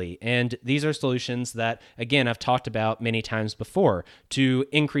largely. And these are solutions that, again, I've talked about many times before. To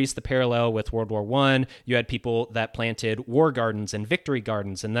increase the parallel with World War I, you had people that planted war gardens and victory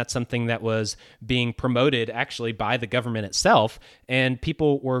gardens, and that's something that was being promoted actually by the government itself, and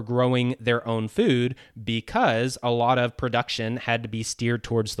people were growing their own food because a lot of production had to be steered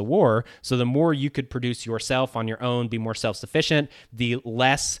towards the war. So the more you could produce yourself on your own, be more self-sufficient, the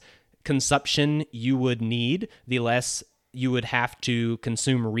less consumption you would need, the less you would have to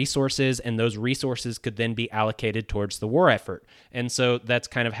consume resources, and those resources could then be allocated towards the war effort. And so that's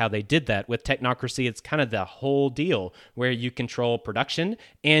kind of how they did that. With technocracy, it's kind of the whole deal, where you control production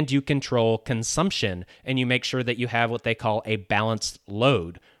and you control consumption, and you make sure that you have what they call a balanced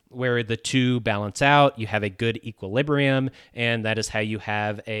load, where the two balance out, you have a good equilibrium, and that is how you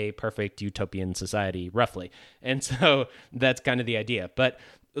have a perfect utopian society, roughly. And so that's kind of the idea. But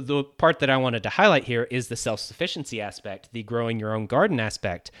the part that I wanted to highlight here is the self-sufficiency aspect, the growing your own garden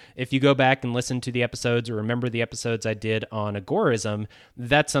aspect. If you go back and listen to the episodes, or remember the episodes I did on agorism,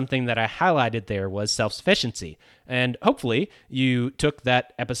 that's something that I highlighted there, was self-sufficiency. And hopefully you took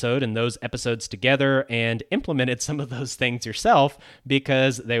that episode and those episodes together and implemented some of those things yourself,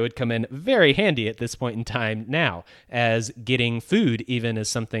 because they would come in very handy at this point in time now, as getting food even is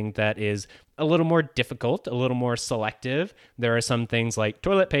something that is a little more difficult, a little more selective. There are some things like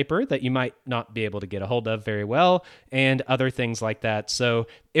toilet paper that you might not be able to get a hold of very well, and other things like that. So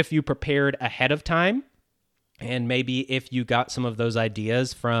if you prepared ahead of time, and maybe if you got some of those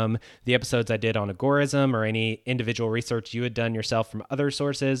ideas from the episodes I did on agorism, or any individual research you had done yourself from other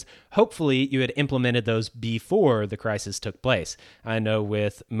sources, hopefully you had implemented those before the crisis took place. I know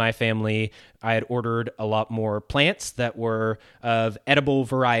with my family, I had ordered a lot more plants that were of edible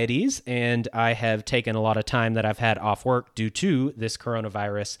varieties, and I have taken a lot of time that I've had off work due to this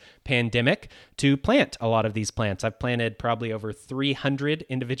coronavirus pandemic to plant a lot of these plants. I've planted probably over 300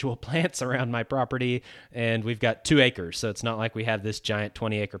 individual plants around my property, and we've got 2 acres. So it's not like we have this giant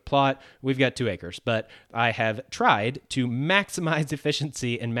 20-acre plot. We've got 2 acres, but I have tried to maximize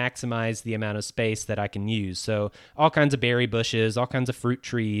efficiency and maximize the amount of space that I can use. So all kinds of berry bushes, all kinds of fruit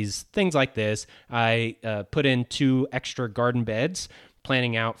trees, things like this. I put in 2 extra garden beds,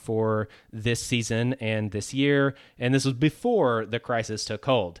 planning out for this season and this year. And this was before the crisis took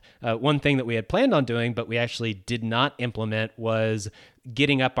hold. One thing that we had planned on doing, but we actually did not implement, was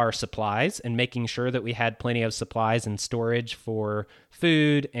getting up our supplies and making sure that we had plenty of supplies and storage for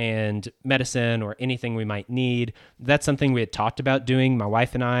food and medicine or anything we might need. That's something we had talked about doing, my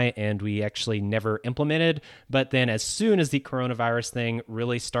wife and I, and we actually never implemented. But then as soon as the coronavirus thing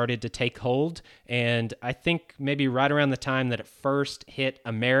really started to take hold, and I think maybe right around the time that it first hit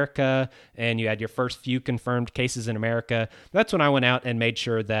America and you had your first few confirmed cases in America, that's when I went out and made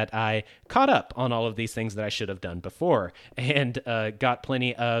sure that I caught up on all of these things that I should have done before, and got got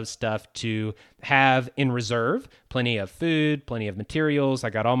plenty of stuff to have in reserve, plenty of food, plenty of materials. I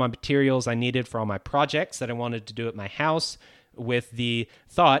got all my materials I needed for all my projects that I wanted to do at my house, with the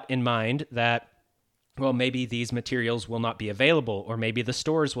thought in mind that, well, maybe these materials will not be available, or maybe the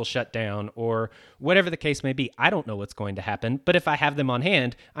stores will shut down, or whatever the case may be. I don't know what's going to happen, but if I have them on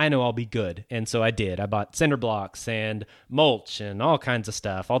hand, I know I'll be good. And so I did. I bought cinder blocks and mulch and all kinds of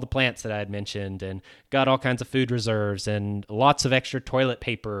stuff, all the plants that I had mentioned, and got all kinds of food reserves and lots of extra toilet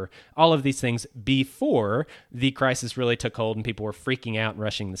paper, all of these things before the crisis really took hold and people were freaking out and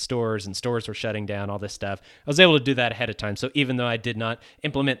rushing the stores and stores were shutting down, all this stuff. I was able to do that ahead of time. So even though I did not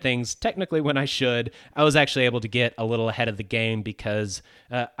implement things technically when I should, I was actually able to get a little ahead of the game because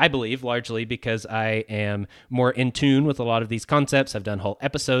I believe largely because I am more in tune with a lot of these concepts. I've done whole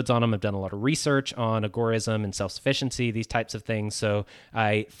episodes on them. I've done a lot of research on agorism and self-sufficiency, these types of things. So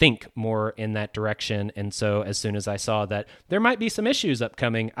I think more in that direction. And so as soon as I saw that there might be some issues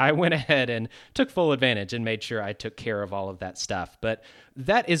upcoming, I went ahead and took full advantage and made sure I took care of all of that stuff. But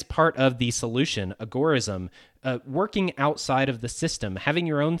that is part of the solution, agorism. Working outside of the system, having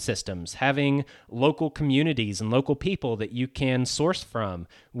your own systems, having local communities and local people that you can source from.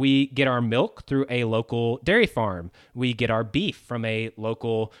 We get our milk through a local dairy farm. We get our beef from a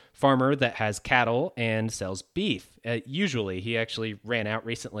local farmer that has cattle and sells beef. Usually, he actually ran out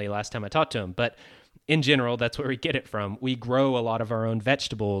recently last time I talked to him, but in general, that's where we get it from. We grow a lot of our own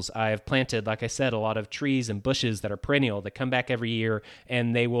vegetables. I have planted, like I said, a lot of trees and bushes that are perennial that come back every year,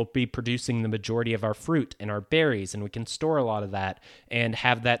 and they will be producing the majority of our fruit and our berries, and we can store a lot of that and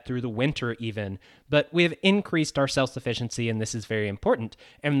have that through the winter even. But we have increased our self-sufficiency, and this is very important.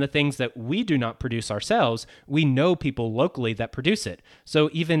 And the things that we do not produce ourselves, we know people locally that produce it. So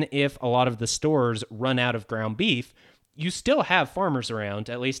even if a lot of the stores run out of ground beef, you still have farmers around,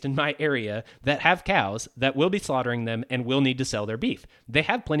 at least in my area, that have cows that will be slaughtering them and will need to sell their beef. They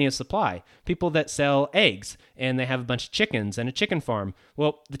have plenty of supply. People that sell eggs and they have a bunch of chickens and a chicken farm.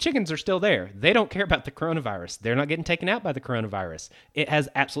 Well, the chickens are still there. They don't care about the coronavirus. They're not getting taken out by the coronavirus. It has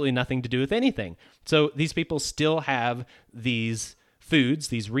absolutely nothing to do with anything. So these people still have these foods,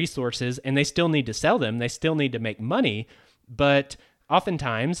 these resources, and they still need to sell them. They still need to make money. But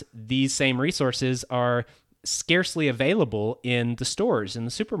oftentimes, these same resources are scarcely available in the stores, in the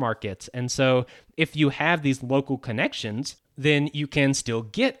supermarkets. And so if you have these local connections, then you can still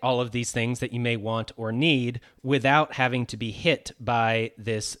get all of these things that you may want or need without having to be hit by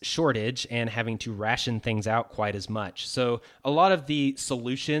this shortage and having to ration things out quite as much. So a lot of the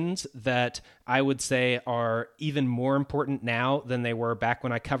solutions that I would say are even more important now than they were back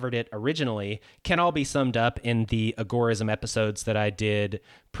when I covered it originally can all be summed up in the agorism episodes that I did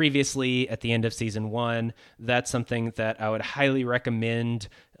previously at the end of season 1. That's something that I would highly recommend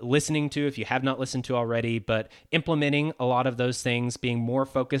listening to if you have not listened to already, but implementing a lot of those things, being more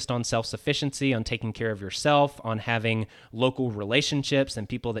focused on self-sufficiency, on taking care of yourself, on having local relationships and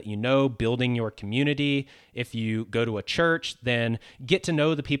people that you know, building your community. If you go to a church, then get to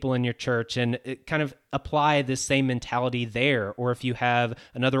know the people in your church and kind of apply this same mentality there. Or if you have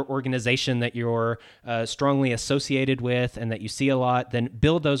another organization that you're strongly associated with and that you see a lot, then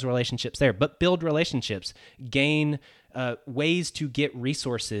build those relationships there. But build relationships, gain ways to get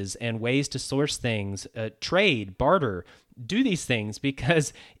resources and ways to source things, trade, barter, do these things,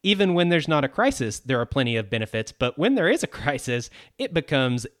 because even when there's not a crisis, there are plenty of benefits. But when there is a crisis, it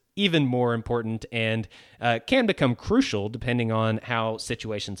becomes even more important and can become crucial depending on how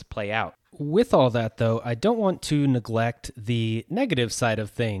situations play out. With all that, though, I don't want to neglect the negative side of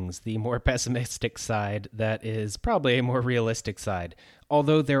things, the more pessimistic side that is probably a more realistic side.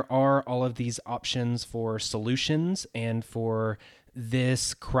 Although there are all of these options for solutions and for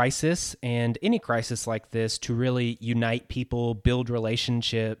this crisis and any crisis like this to really unite people, build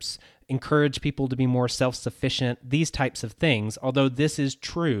relationships, encourage people to be more self-sufficient, these types of things, although this is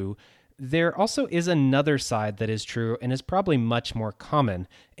true, there also is another side that is true and is probably much more common,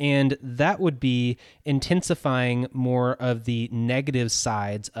 and that would be intensifying more of the negative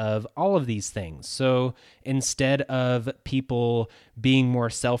sides of all of these things. So instead of people being more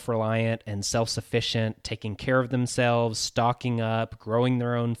self-reliant and self-sufficient, taking care of themselves, stocking up, growing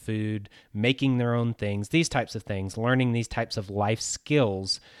their own food, making their own things, these types of things, learning these types of life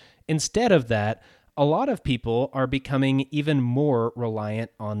skills, instead of that, a lot of people are becoming even more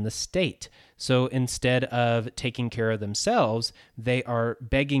reliant on the state. So instead of taking care of themselves, they are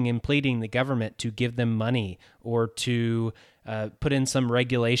begging and pleading the government to give them money or to put in some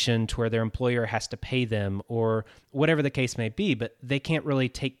regulation to where their employer has to pay them or whatever the case may be, but they can't really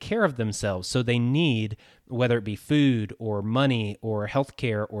take care of themselves. So they need, whether it be food or money or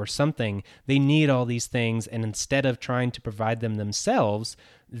healthcare or something, they need all these things. And instead of trying to provide them themselves,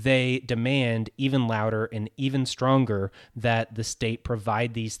 they demand even louder and even stronger that the state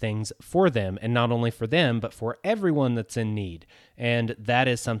provide these things for them, and not only for them, but for everyone that's in need. And that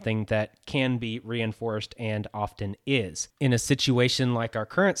is something that can be reinforced and often is. In a situation like our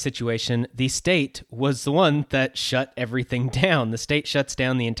current situation, the state was the one that shut everything down. The state shuts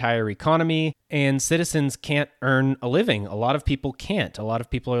down the entire economy, and citizens can't earn a living. A lot of people can't. A lot of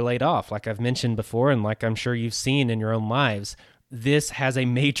people are laid off, like I've mentioned before, and like I'm sure you've seen in your own lives. This has a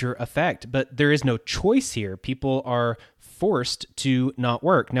major effect, but there is no choice here. People are forced to not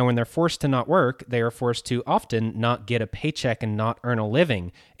work. Now, when they're forced to not work, they are forced to often not get a paycheck and not earn a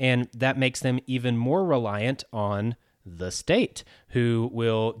living. And that makes them even more reliant on the state, who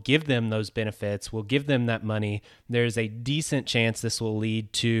will give them those benefits, will give them that money. There's a decent chance this will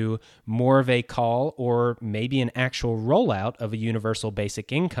lead to more of a call or maybe an actual rollout of a universal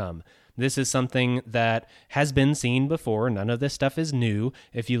basic income. This is something that has been seen before. None of this stuff is new.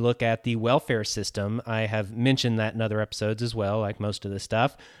 If you look at the welfare system, I have mentioned that in other episodes as well, like most of this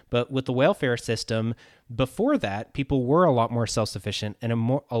stuff. But with the welfare system, before that, people were a lot more self-sufficient and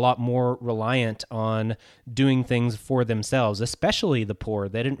a lot more reliant on doing things for themselves, especially the poor.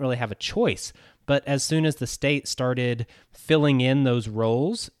 They didn't really have a choice. But as soon as the state started filling in those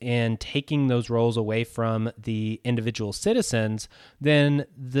roles and taking those roles away from the individual citizens, then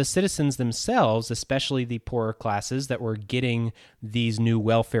the citizens themselves, especially the poorer classes that were getting these new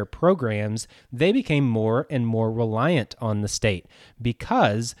welfare programs, they became more and more reliant on the state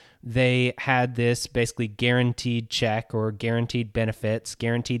because they had this basically guaranteed check or guaranteed benefits,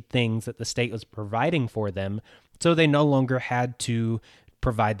 guaranteed things that the state was providing for them. So they no longer had to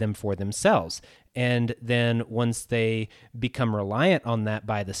provide them for themselves. And then once they become reliant on that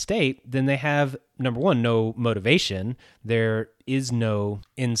by the state, then they have, number one, no motivation. There is no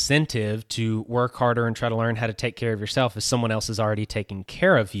incentive to work harder and try to learn how to take care of yourself if someone else is already taking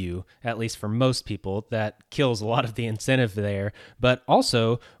care of you, at least for most people. That kills a lot of the incentive there. But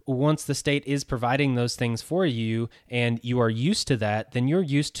also, once the state is providing those things for you and you are used to that, then you're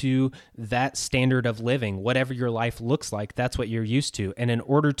used to that standard of living. Whatever your life looks like, that's what you're used to. And in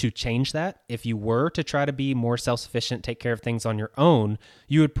order to change that, if you were to try to be more self-sufficient, take care of things on your own,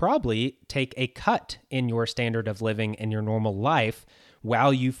 you would probably take a cut in your standard of living and your normal life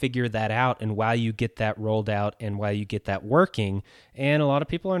while you figure that out and while you get that rolled out and while you get that working. And a lot of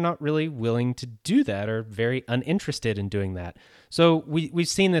people are not really willing to do that or very uninterested in doing that. So we've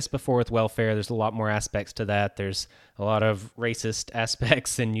seen this before with welfare. There's a lot more aspects to that. There's a lot of racist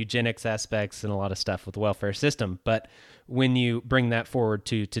aspects and eugenics aspects and a lot of stuff with the welfare system. But when you bring that forward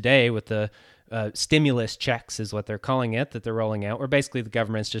to today with the stimulus checks is what they're calling it, that they're rolling out, where basically the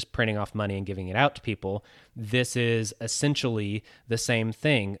government's just printing off money and giving it out to people. This is essentially the same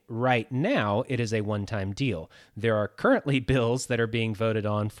thing. Right now, it is a one-time deal. There are currently bills that are being voted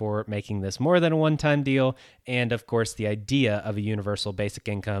on for making this more than a one-time deal. And of course, the idea of a universal basic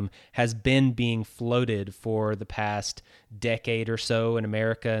income has been being floated for the past decade or so in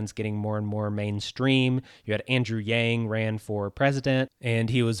America, and it's getting more and more mainstream. You had Andrew Yang ran for president, and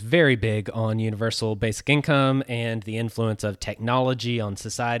he was very big on universal basic income and the influence of technology on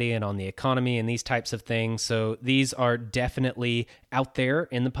society and on the economy and these types of things. So these are definitely out there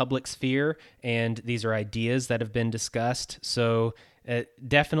in the public sphere, and these are ideas that have been discussed. So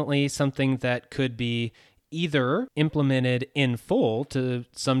definitely something that could be either implemented in full to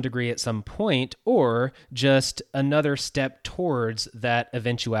some degree at some point, or just another step towards that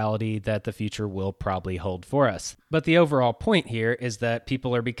eventuality that the future will probably hold for us. But the overall point here is that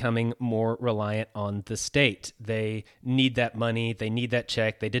people are becoming more reliant on the state. They need that money. They need that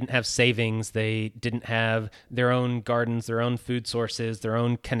check. They didn't have savings. They didn't have their own gardens, their own food sources, their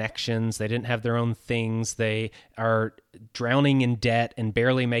own connections. They didn't have their own things. They are drowning in debt and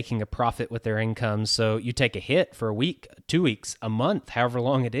barely making a profit with their income. So you take a hit for a week, 2 weeks, a month, however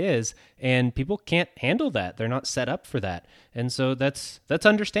long it is, and people can't handle that. They're not set up for that. And so that's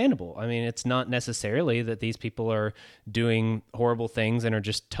understandable. I mean, it's not necessarily that these people are doing horrible things and are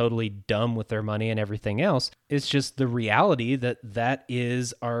just totally dumb with their money and everything else. It's just the reality that that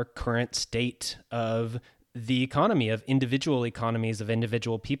is our current state of the economy, of individual economies, of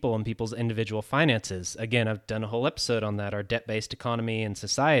individual people and people's individual finances. Again, I've done a whole episode on that, our debt-based economy and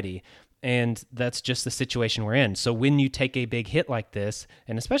society. And that's just the situation we're in. So when you take a big hit like this,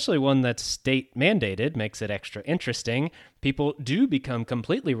 and especially one that's state mandated, makes it extra interesting. People do become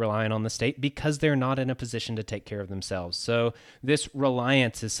completely reliant on the state because they're not in a position to take care of themselves. So this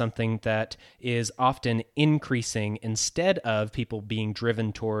reliance is something that is often increasing instead of people being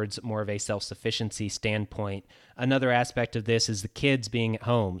driven towards more of a self-sufficiency standpoint. Another aspect of this is the kids being at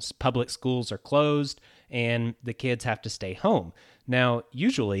home. Public schools are closed and the kids have to stay home. Now,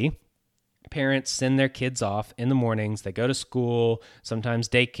 usually, parents send their kids off in the mornings. They go to school, sometimes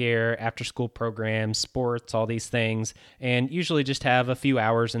daycare, after-school programs, sports, all these things, and usually just have a few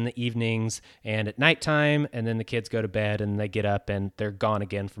hours in the evenings and at nighttime, and then the kids go to bed and they get up and they're gone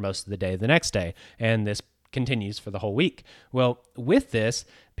again for most of the day the next day. And this continues for the whole week. Well, with this,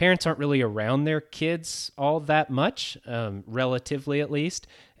 parents aren't really around their kids all that much, relatively at least.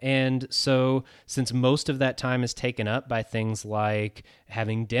 And so since most of that time is taken up by things like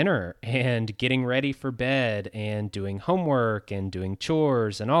having dinner and getting ready for bed and doing homework and doing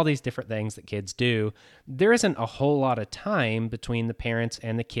chores and all these different things that kids do, there isn't a whole lot of time between the parents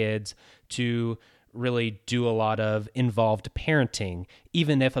and the kids to really do a lot of involved parenting.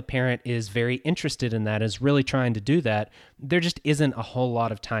 Even if a parent is very interested in that, is really trying to do that, there just isn't a whole lot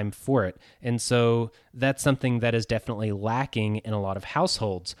of time for it. And so that's something that is definitely lacking in a lot of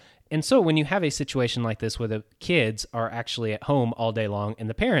households. And so when you have a situation like this where the kids are actually at home all day long and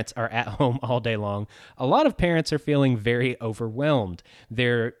the parents are at home all day long, a lot of parents are feeling very overwhelmed.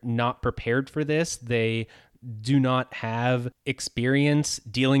 They're not prepared for this. They do not have experience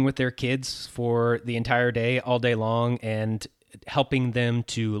dealing with their kids for the entire day, all day long, and helping them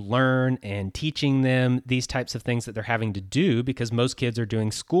to learn and teaching them these types of things that they're having to do, because most kids are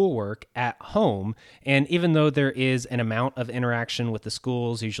doing schoolwork at home. And even though there is an amount of interaction with the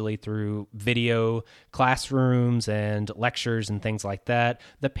schools, usually through video classrooms and lectures and things like that,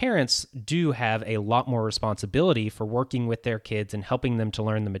 the parents do have a lot more responsibility for working with their kids and helping them to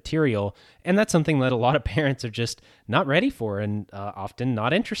learn the material. And that's something that a lot of parents are just not ready for and often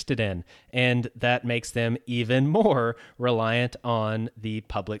not interested in. And that makes them even more reliant on the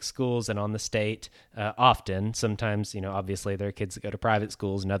public schools and on the state often. Sometimes, obviously there are kids that go to private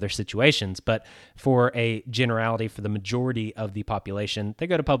schools and other situations, but for a generality, for the majority of the population, they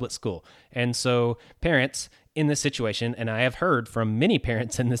go to public school. And so parents in this situation, and I have heard from many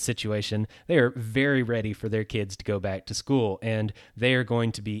parents in this situation, they are very ready for their kids to go back to school, and they are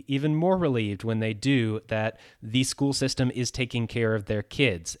going to be even more relieved when they do, that the school system is taking care of their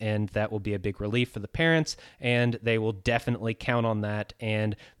kids, and that will be a big relief for the parents, and they will definitely count on that,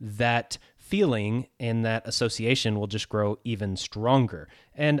 and that feeling and that association will just grow even stronger.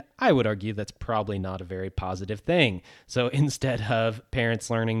 And I would argue that's probably not a very positive thing. So instead of parents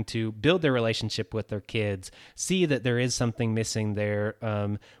learning to build their relationship with their kids, see that there is something missing there,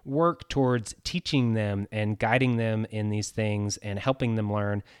 work towards teaching them and guiding them in these things and helping them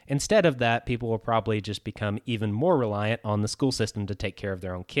learn, instead of that, people will probably just become even more reliant on the school system to take care of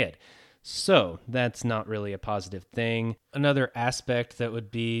their own kid. So that's not really a positive thing. Another aspect that would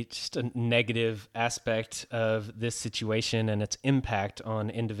be just a negative aspect of this situation and its impact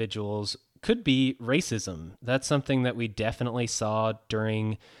on individuals could be racism. That's something that we definitely saw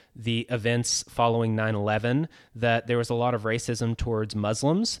during the events following 9/11, that there was a lot of racism towards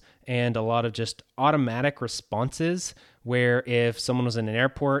Muslims and a lot of just automatic responses where if someone was in an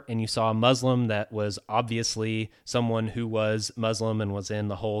airport and you saw a Muslim that was obviously someone who was Muslim and was in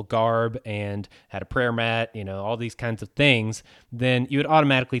the whole garb and had a prayer mat, all these kinds of things, then you would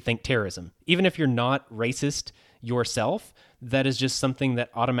automatically think terrorism. Even if you're not racist yourself, that is just something that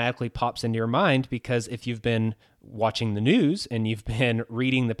automatically pops into your mind, because if you've been watching the news and you've been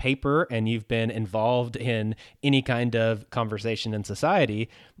reading the paper and you've been involved in any kind of conversation in society,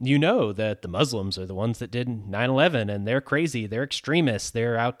 you know that the Muslims are the ones that did 9/11 and they're crazy, they're extremists,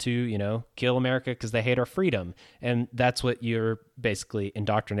 they're out to, kill America because they hate our freedom. And that's what you're basically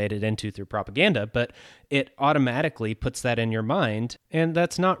indoctrinated into through propaganda, but it automatically puts that in your mind, and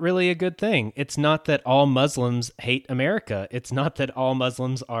that's not really a good thing. It's not that all Muslims hate America. It's not that all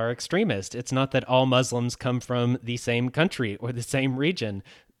Muslims are extremists. It's not that all Muslims come from the same country or the same region.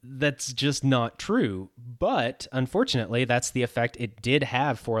 That's just not true. But unfortunately, that's the effect it did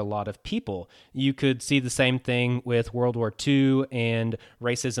have for a lot of people. You could see the same thing with World War II and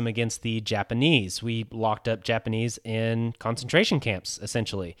racism against the Japanese. We locked up Japanese in concentration camps,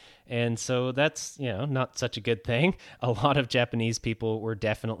 essentially. And so that's, not such a good thing. A lot of Japanese people were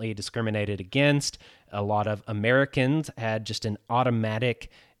definitely discriminated against. A lot of Americans had just an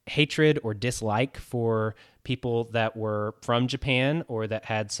automatic hatred or dislike for people that were from Japan or that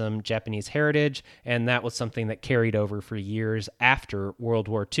had some Japanese heritage, and that was something that carried over for years after World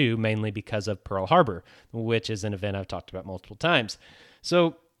War II, mainly because of Pearl Harbor, which is an event I've talked about multiple times.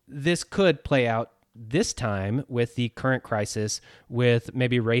 So this could play out this time with the current crisis, with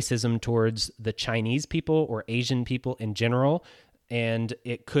maybe racism towards the Chinese people or Asian people in general. And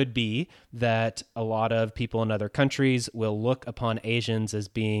it could be that a lot of people in other countries will look upon Asians as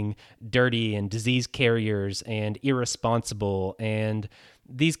being dirty and disease carriers and irresponsible and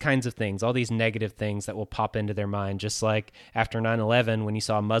these kinds of things, all these negative things that will pop into their mind, just like after 9/11, when you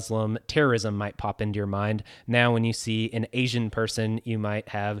saw Muslim terrorism might pop into your mind. Now, when you see an Asian person, you might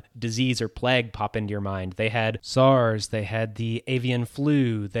have disease or plague pop into your mind. They had SARS, they had the avian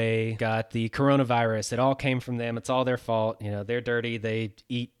flu, they got the coronavirus. It all came from them. It's all their fault. You know, they're dirty. They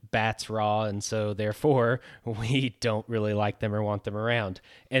eat bats raw, and so therefore we don't really like them or want them around.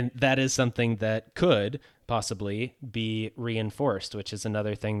 And that is something that could possibly be reinforced, which is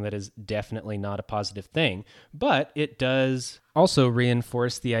another thing that is definitely not a positive thing. But it does also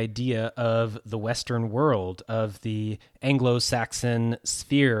reinforce the idea of the Western world, of the Anglo-Saxon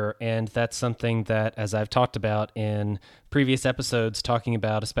sphere, and that's something that, as I've talked about in previous episodes, talking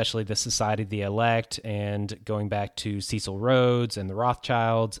about especially the Society of the Elect and going back to Cecil Rhodes and the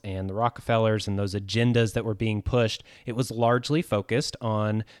Rothschilds and the Rockefellers and those agendas that were being pushed, it was largely focused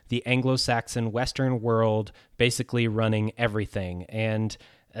on the Anglo-Saxon Western world basically running everything. And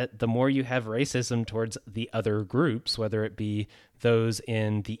the more you have racism towards the other groups, whether it be those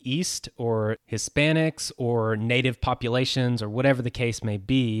in the East or Hispanics or native populations or whatever the case may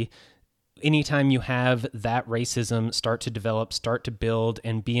be, anytime you have that racism start to develop, start to build,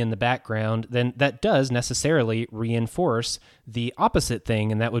 and be in the background, then that does necessarily reinforce the opposite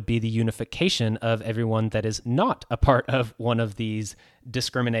thing, and that would be the unification of everyone that is not a part of one of these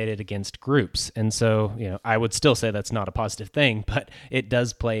discriminated against groups. And so, you know, I would still say that's not a positive thing, but it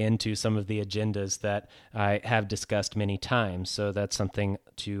does play into some of the agendas that I have discussed many times. So that's something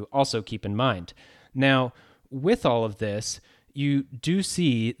to also keep in mind. Now, with all of this, you do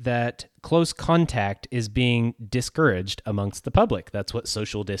see that close contact is being discouraged amongst the public. That's what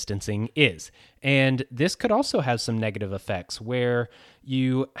social distancing is. And this could also have some negative effects where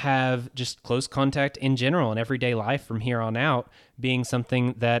you have just close contact in general in everyday life from here on out being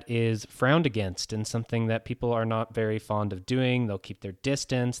something that is frowned against and something that people are not very fond of doing. They'll keep their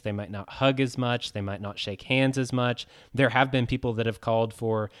distance. They might not hug as much. They might not shake hands as much. There have been people that have called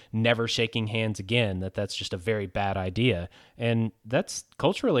for never shaking hands again, that's just a very bad idea. And that's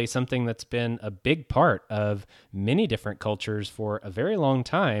culturally something that's been a big part of many different cultures for a very long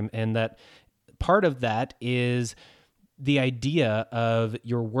time. And that part of that is the idea of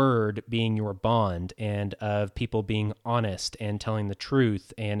your word being your bond and of people being honest and telling the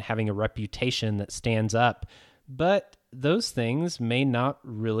truth and having a reputation that stands up. But those things may not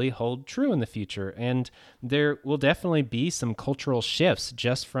really hold true in the future. And there will definitely be some cultural shifts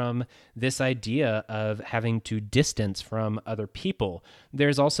just from this idea of having to distance from other people.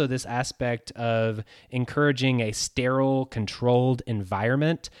 There's also this aspect of encouraging a sterile, controlled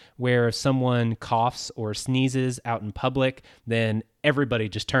environment where if someone coughs or sneezes out in public, then everybody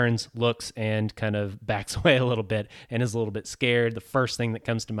just turns, looks, and kind of backs away a little bit and is a little bit scared. The first thing that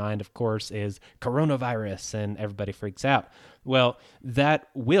comes to mind, of course, is coronavirus, and everybody freaks out. Well, that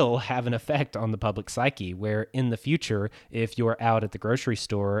will have an effect on the public psyche, where in the future, if you're out at the grocery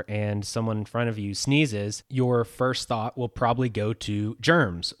store and someone in front of you sneezes, your first thought will probably go to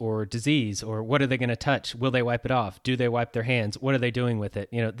germs or disease, or what are they going to touch? Will they wipe it off? Do they wipe their hands? What are they doing with it?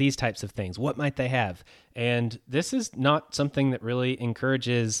 You know, these types of things. What might they have? And this is not something that really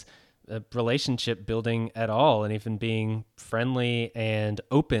encourages relationship building at all, and even being friendly and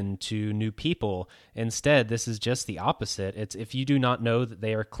open to new people. Instead, this is just the opposite. It's if you do not know that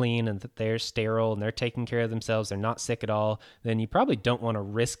they are clean and that they're sterile and they're taking care of themselves, they're not sick at all, then you probably don't want to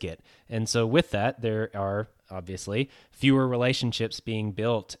risk it. And so with that, there are obviously fewer relationships being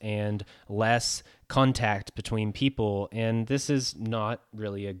built and less contact between people, and this is not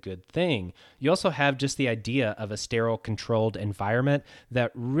really a good thing. You also have just the idea of a sterile, controlled environment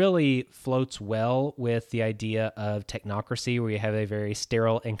that really floats well with the idea of technocracy, where you have a very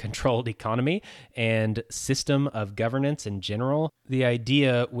sterile and controlled economy and system of governance in general. The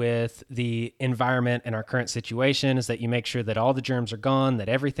idea with the environment and our current situation is that you make sure that all the germs are gone, that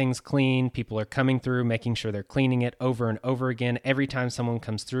everything's clean, people are coming through, making sure they're cleaning it over and over again. Every time someone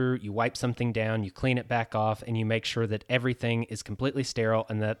comes through, you wipe something down, you clean it back off, and you make sure that everything is completely sterile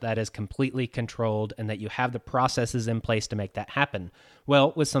and that is completely controlled and that you have the processes in place to make that happen.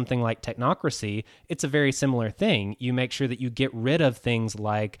 Well, with something like technocracy, it's a very similar thing. You make sure that you get rid of things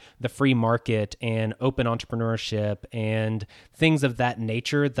like the free market and open entrepreneurship and things of that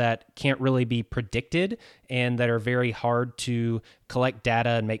nature that can't really be predicted and that are very hard to collect data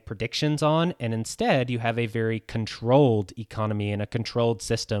and make predictions on. And instead, you have a very controlled economy and a controlled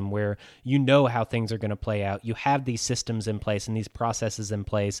system where you know how things are going to play out. You have these systems in place and these processes in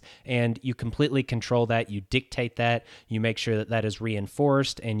place, and you completely control that. You dictate that. You make sure that that is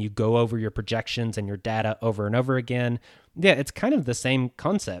reinforced, and you go over your projections and your data over and over again. Yeah, it's kind of the same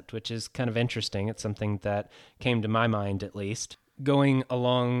concept, which is kind of interesting. It's something that came to my mind, at least. Going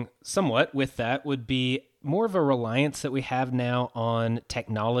along somewhat with that would be more of a reliance that we have now on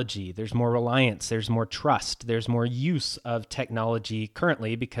technology. There's more reliance, there's more trust, there's more use of technology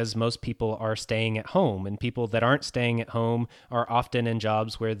currently because most people are staying at home, and people that aren't staying at home are often in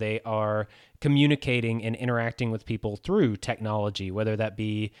jobs where they are communicating and interacting with people through technology, whether that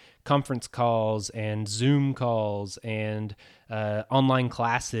be conference calls and Zoom calls and online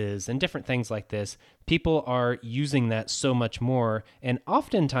classes and different things like this. People are using that so much more, and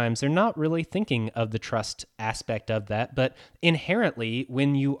oftentimes they're not really thinking of the trust aspect of that, but inherently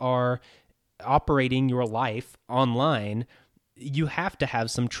when you are operating your life online, you have to have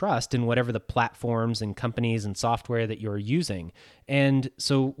some trust in whatever the platforms and companies and software that you're using. And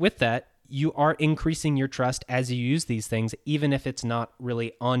so with that, you are increasing your trust as you use these things, even if it's not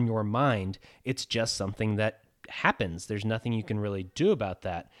really on your mind. It's just something that happens. There's nothing you can really do about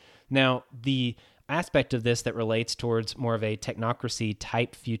that. Now, the aspect of this that relates towards more of a technocracy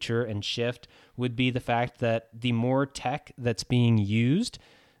type future and shift would be the fact that the more tech that's being used,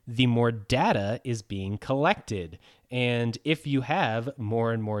 the more data is being collected. And if you have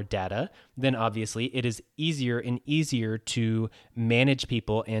more and more data, then obviously it is easier and easier to manage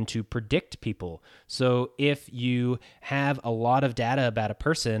people and to predict people. So if you have a lot of data about a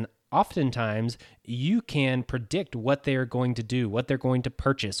person, oftentimes you can predict what they're going to do, what they're going to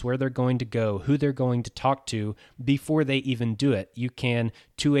purchase, where they're going to go, who they're going to talk to before they even do it. You can,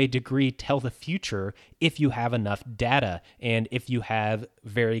 to a degree, tell the future if you have enough data and if you have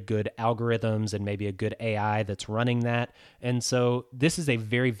very good algorithms and maybe a good AI that's running that. And so this is a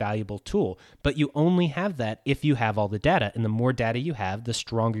very valuable tool, but you only have that if you have all the data. And the more data you have, the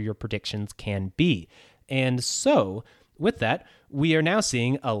stronger your predictions can be. And so with that, we are now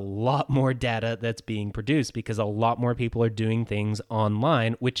seeing a lot more data that's being produced because a lot more people are doing things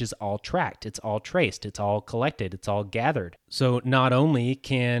online, which is all tracked, it's all traced, it's all collected, it's all gathered. So not only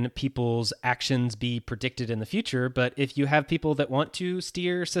can people's actions be predicted in the future, but if you have people that want to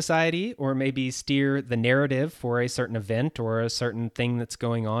steer society or maybe steer the narrative for a certain event or a certain thing that's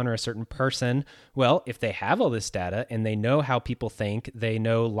going on or a certain person, well, if they have all this data and they know how people think, they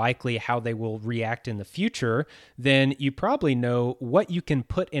know likely how they will react in the future, then you probably know what you can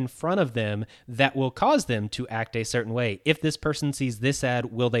put in front of them that will cause them to act a certain way. If this person sees this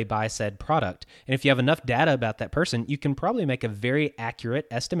ad, will they buy said product? And if you have enough data about that person, you can probably make a very accurate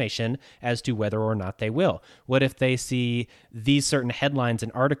estimation as to whether or not they will. What if they see these certain headlines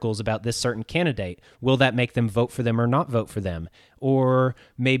and articles about this certain candidate? Will that make them vote for them or not vote for them? Or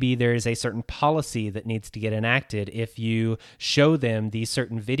maybe there is a certain policy that needs to get enacted. If you show them these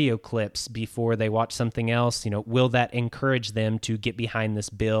certain video clips before they watch something else, will that encourage them to get behind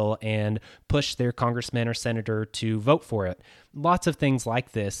this bill and push their congressman or senator to vote for it? Lots of things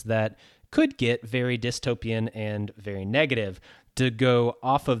like this that could get very dystopian and very negative. To go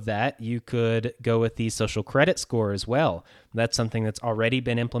off of that, you could go with the social credit score as well. That's something that's already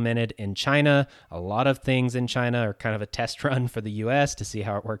been implemented in China. A lot of things in China are kind of a test run for the US to see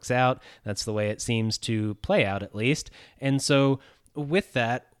how it works out. That's the way it seems to play out, at least. And so with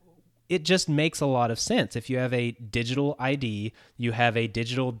that, it just makes a lot of sense. If you have a digital ID, you have a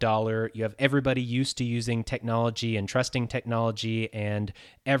digital dollar, you have everybody used to using technology and trusting technology, and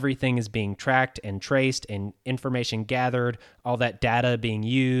everything is being tracked and traced and information gathered, all that data being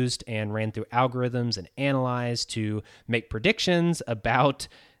used and ran through algorithms and analyzed to make predictions about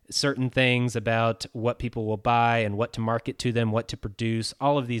certain things, about what people will buy and what to market to them, what to produce,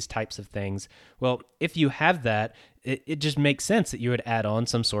 all of these types of things. Well, if you have that, it just makes sense that you would add on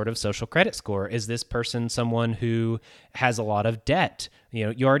some sort of social credit score. Is this person someone who has a lot of debt?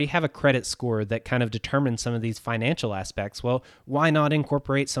 You already have a credit score that kind of determines some of these financial aspects. Well, why not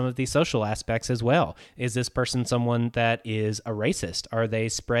incorporate some of these social aspects as well? Is this person someone that is a racist? Are they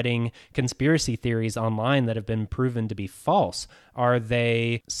spreading conspiracy theories online that have been proven to be false? Are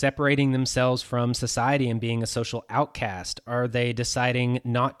they separating themselves from society and being a social outcast? Are they deciding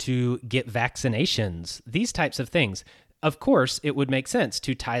not to get vaccinations? These types of things. Of course, it would make sense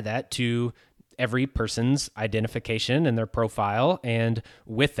to tie that to every person's identification and their profile, and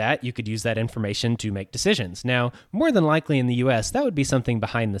with that, you could use that information to make decisions. Now, more than likely in the US, that would be something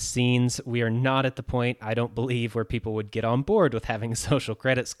behind the scenes. We are not at the point, I don't believe, where people would get on board with having a social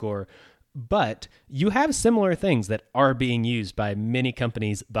credit score. But you have similar things that are being used by many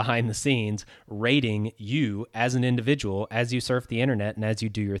companies behind the scenes, rating you as an individual as you surf the internet and as you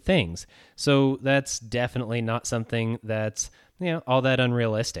do your things. So that's definitely not something that's, all that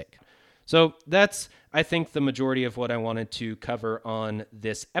unrealistic. So that's, I think, the majority of what I wanted to cover on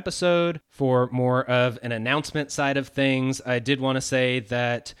this episode. For more of an announcement side of things, I did want to say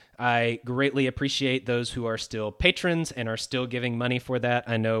that I greatly appreciate those who are still patrons and are still giving money for that.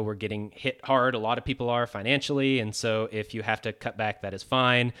 I know we're getting hit hard. A lot of people are financially, and so if you have to cut back, that is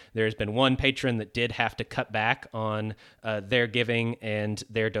fine. There's been one patron that did have to cut back on their giving and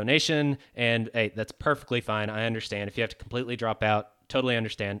their donation, and hey, that's perfectly fine. I understand. If you have to completely drop out, totally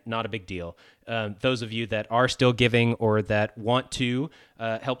understand. Not a big deal. Those of you that are still giving or that want to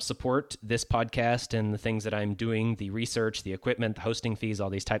help support this podcast and the things that I'm doing, the research, the equipment, the hosting fees, all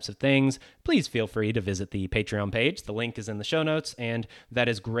these types of things, please feel free to visit the Patreon page. The link is in the show notes, and that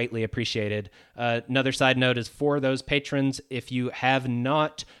is greatly appreciated. Another side note is for those patrons, if you have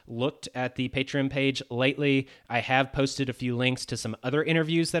not looked at the Patreon page lately, I have posted a few links to some other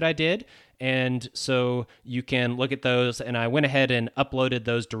interviews that I did, and so you can look at those, and I went ahead and uploaded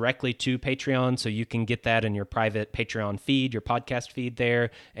those directly to Patreon, so you can get that in your private Patreon feed, your podcast feed there,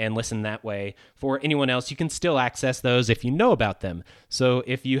 and listen that way. For anyone else, you can still access those if you know about them. So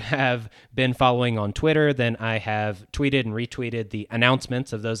if you have been following on Twitter, then I have tweeted and retweeted the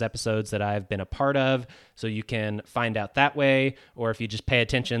announcements of those episodes that I've been a part of, so you can find out that way. Or if you just pay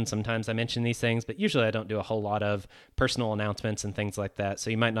attention, sometimes I mention these things, but usually I don't do a whole lot of personal announcements and things like that, so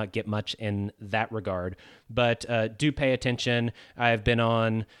you might not get much in that regard. But do pay attention. I've been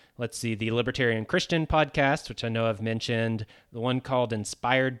on, the Libertarian Christian podcast, which I know I've mentioned, the one called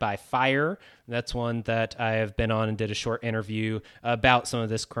Inspired by Fire. That's one that I have been on and did a short interview about some of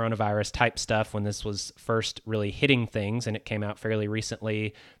this coronavirus type stuff when this was first really hitting things, and it came out fairly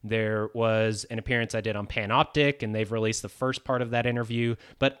recently. There was an appearance I did on Panoptic, and they've released the first part of that interview,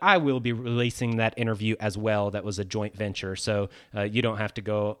 but I will be releasing that interview as well. That was a joint venture, so you don't have to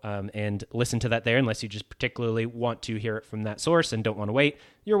go and listen to that there unless you just particularly want to hear it from that source and don't want to wait.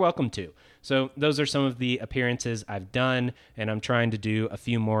 You're welcome to. So those are some of the appearances I've done, and I'm trying to do a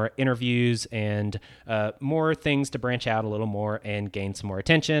few more interviews and more things to branch out a little more and gain some more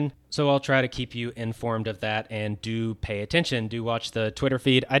attention. So I'll try to keep you informed of that, and do pay attention. Do watch the Twitter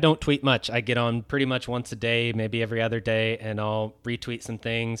feed. I don't tweet much. I get on pretty much once a day, maybe every other day, and I'll retweet some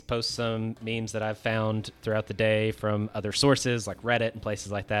things, post some memes that I've found throughout the day from other sources like Reddit and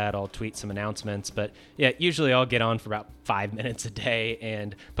places like that. I'll tweet some announcements, but yeah, usually I'll get on for about 5 minutes a day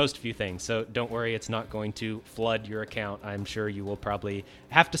and post a few things. So don't worry, it's not going to flood your account. I'm sure you will probably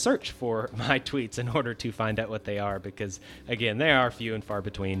have to search for my tweets in order to find out what they are, because again, they are few and far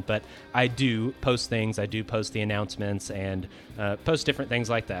between, but I do post things. I do post the announcements and post different things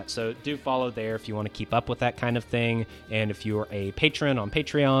like that. So do follow there if you want to keep up with that kind of thing. And if you're a patron on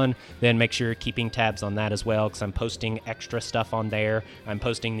Patreon, then make sure you're keeping tabs on that as well, because I'm posting extra stuff on there. I'm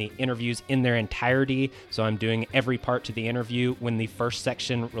posting the interviews in their entirety, so I'm doing every part to the interview when the first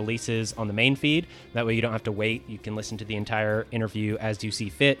section releases on the main feed. That way you don't have to wait. You can listen to the entire interview as you see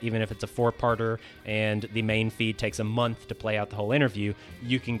fit, even if it's a 4-parter and the main feed takes a month to play out the whole interview.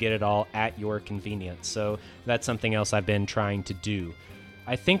 You can get it all at your convenience. So that's something else I've been trying to do.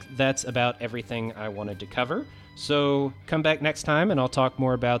 I think that's about everything I wanted to cover. So come back next time and I'll talk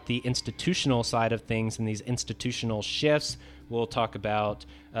more about the institutional side of things and these institutional shifts. We'll talk about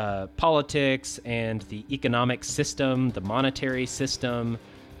politics and the economic system, the monetary system,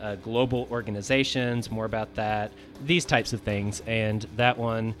 global organizations, more about that, these types of things. And that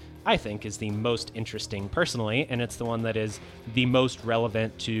one, I think, is the most interesting personally, and it's the one that is the most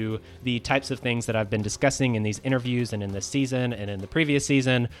relevant to the types of things that I've been discussing in these interviews and in this season and in the previous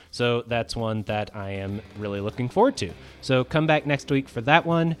season. So that's one that I am really looking forward to. So come back next week for that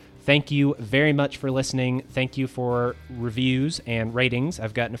one. Thank you very much for listening. Thank you for reviews and ratings.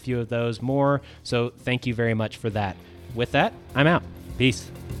 I've gotten a few of those more, so thank you very much for that. With that, I'm out.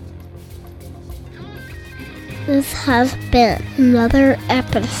 Peace. This has been another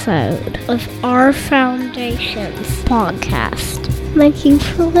episode of Our Foundations podcast. Thank you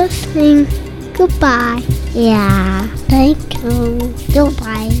for listening. Goodbye. Yeah, thank you.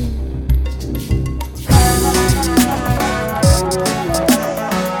 Goodbye.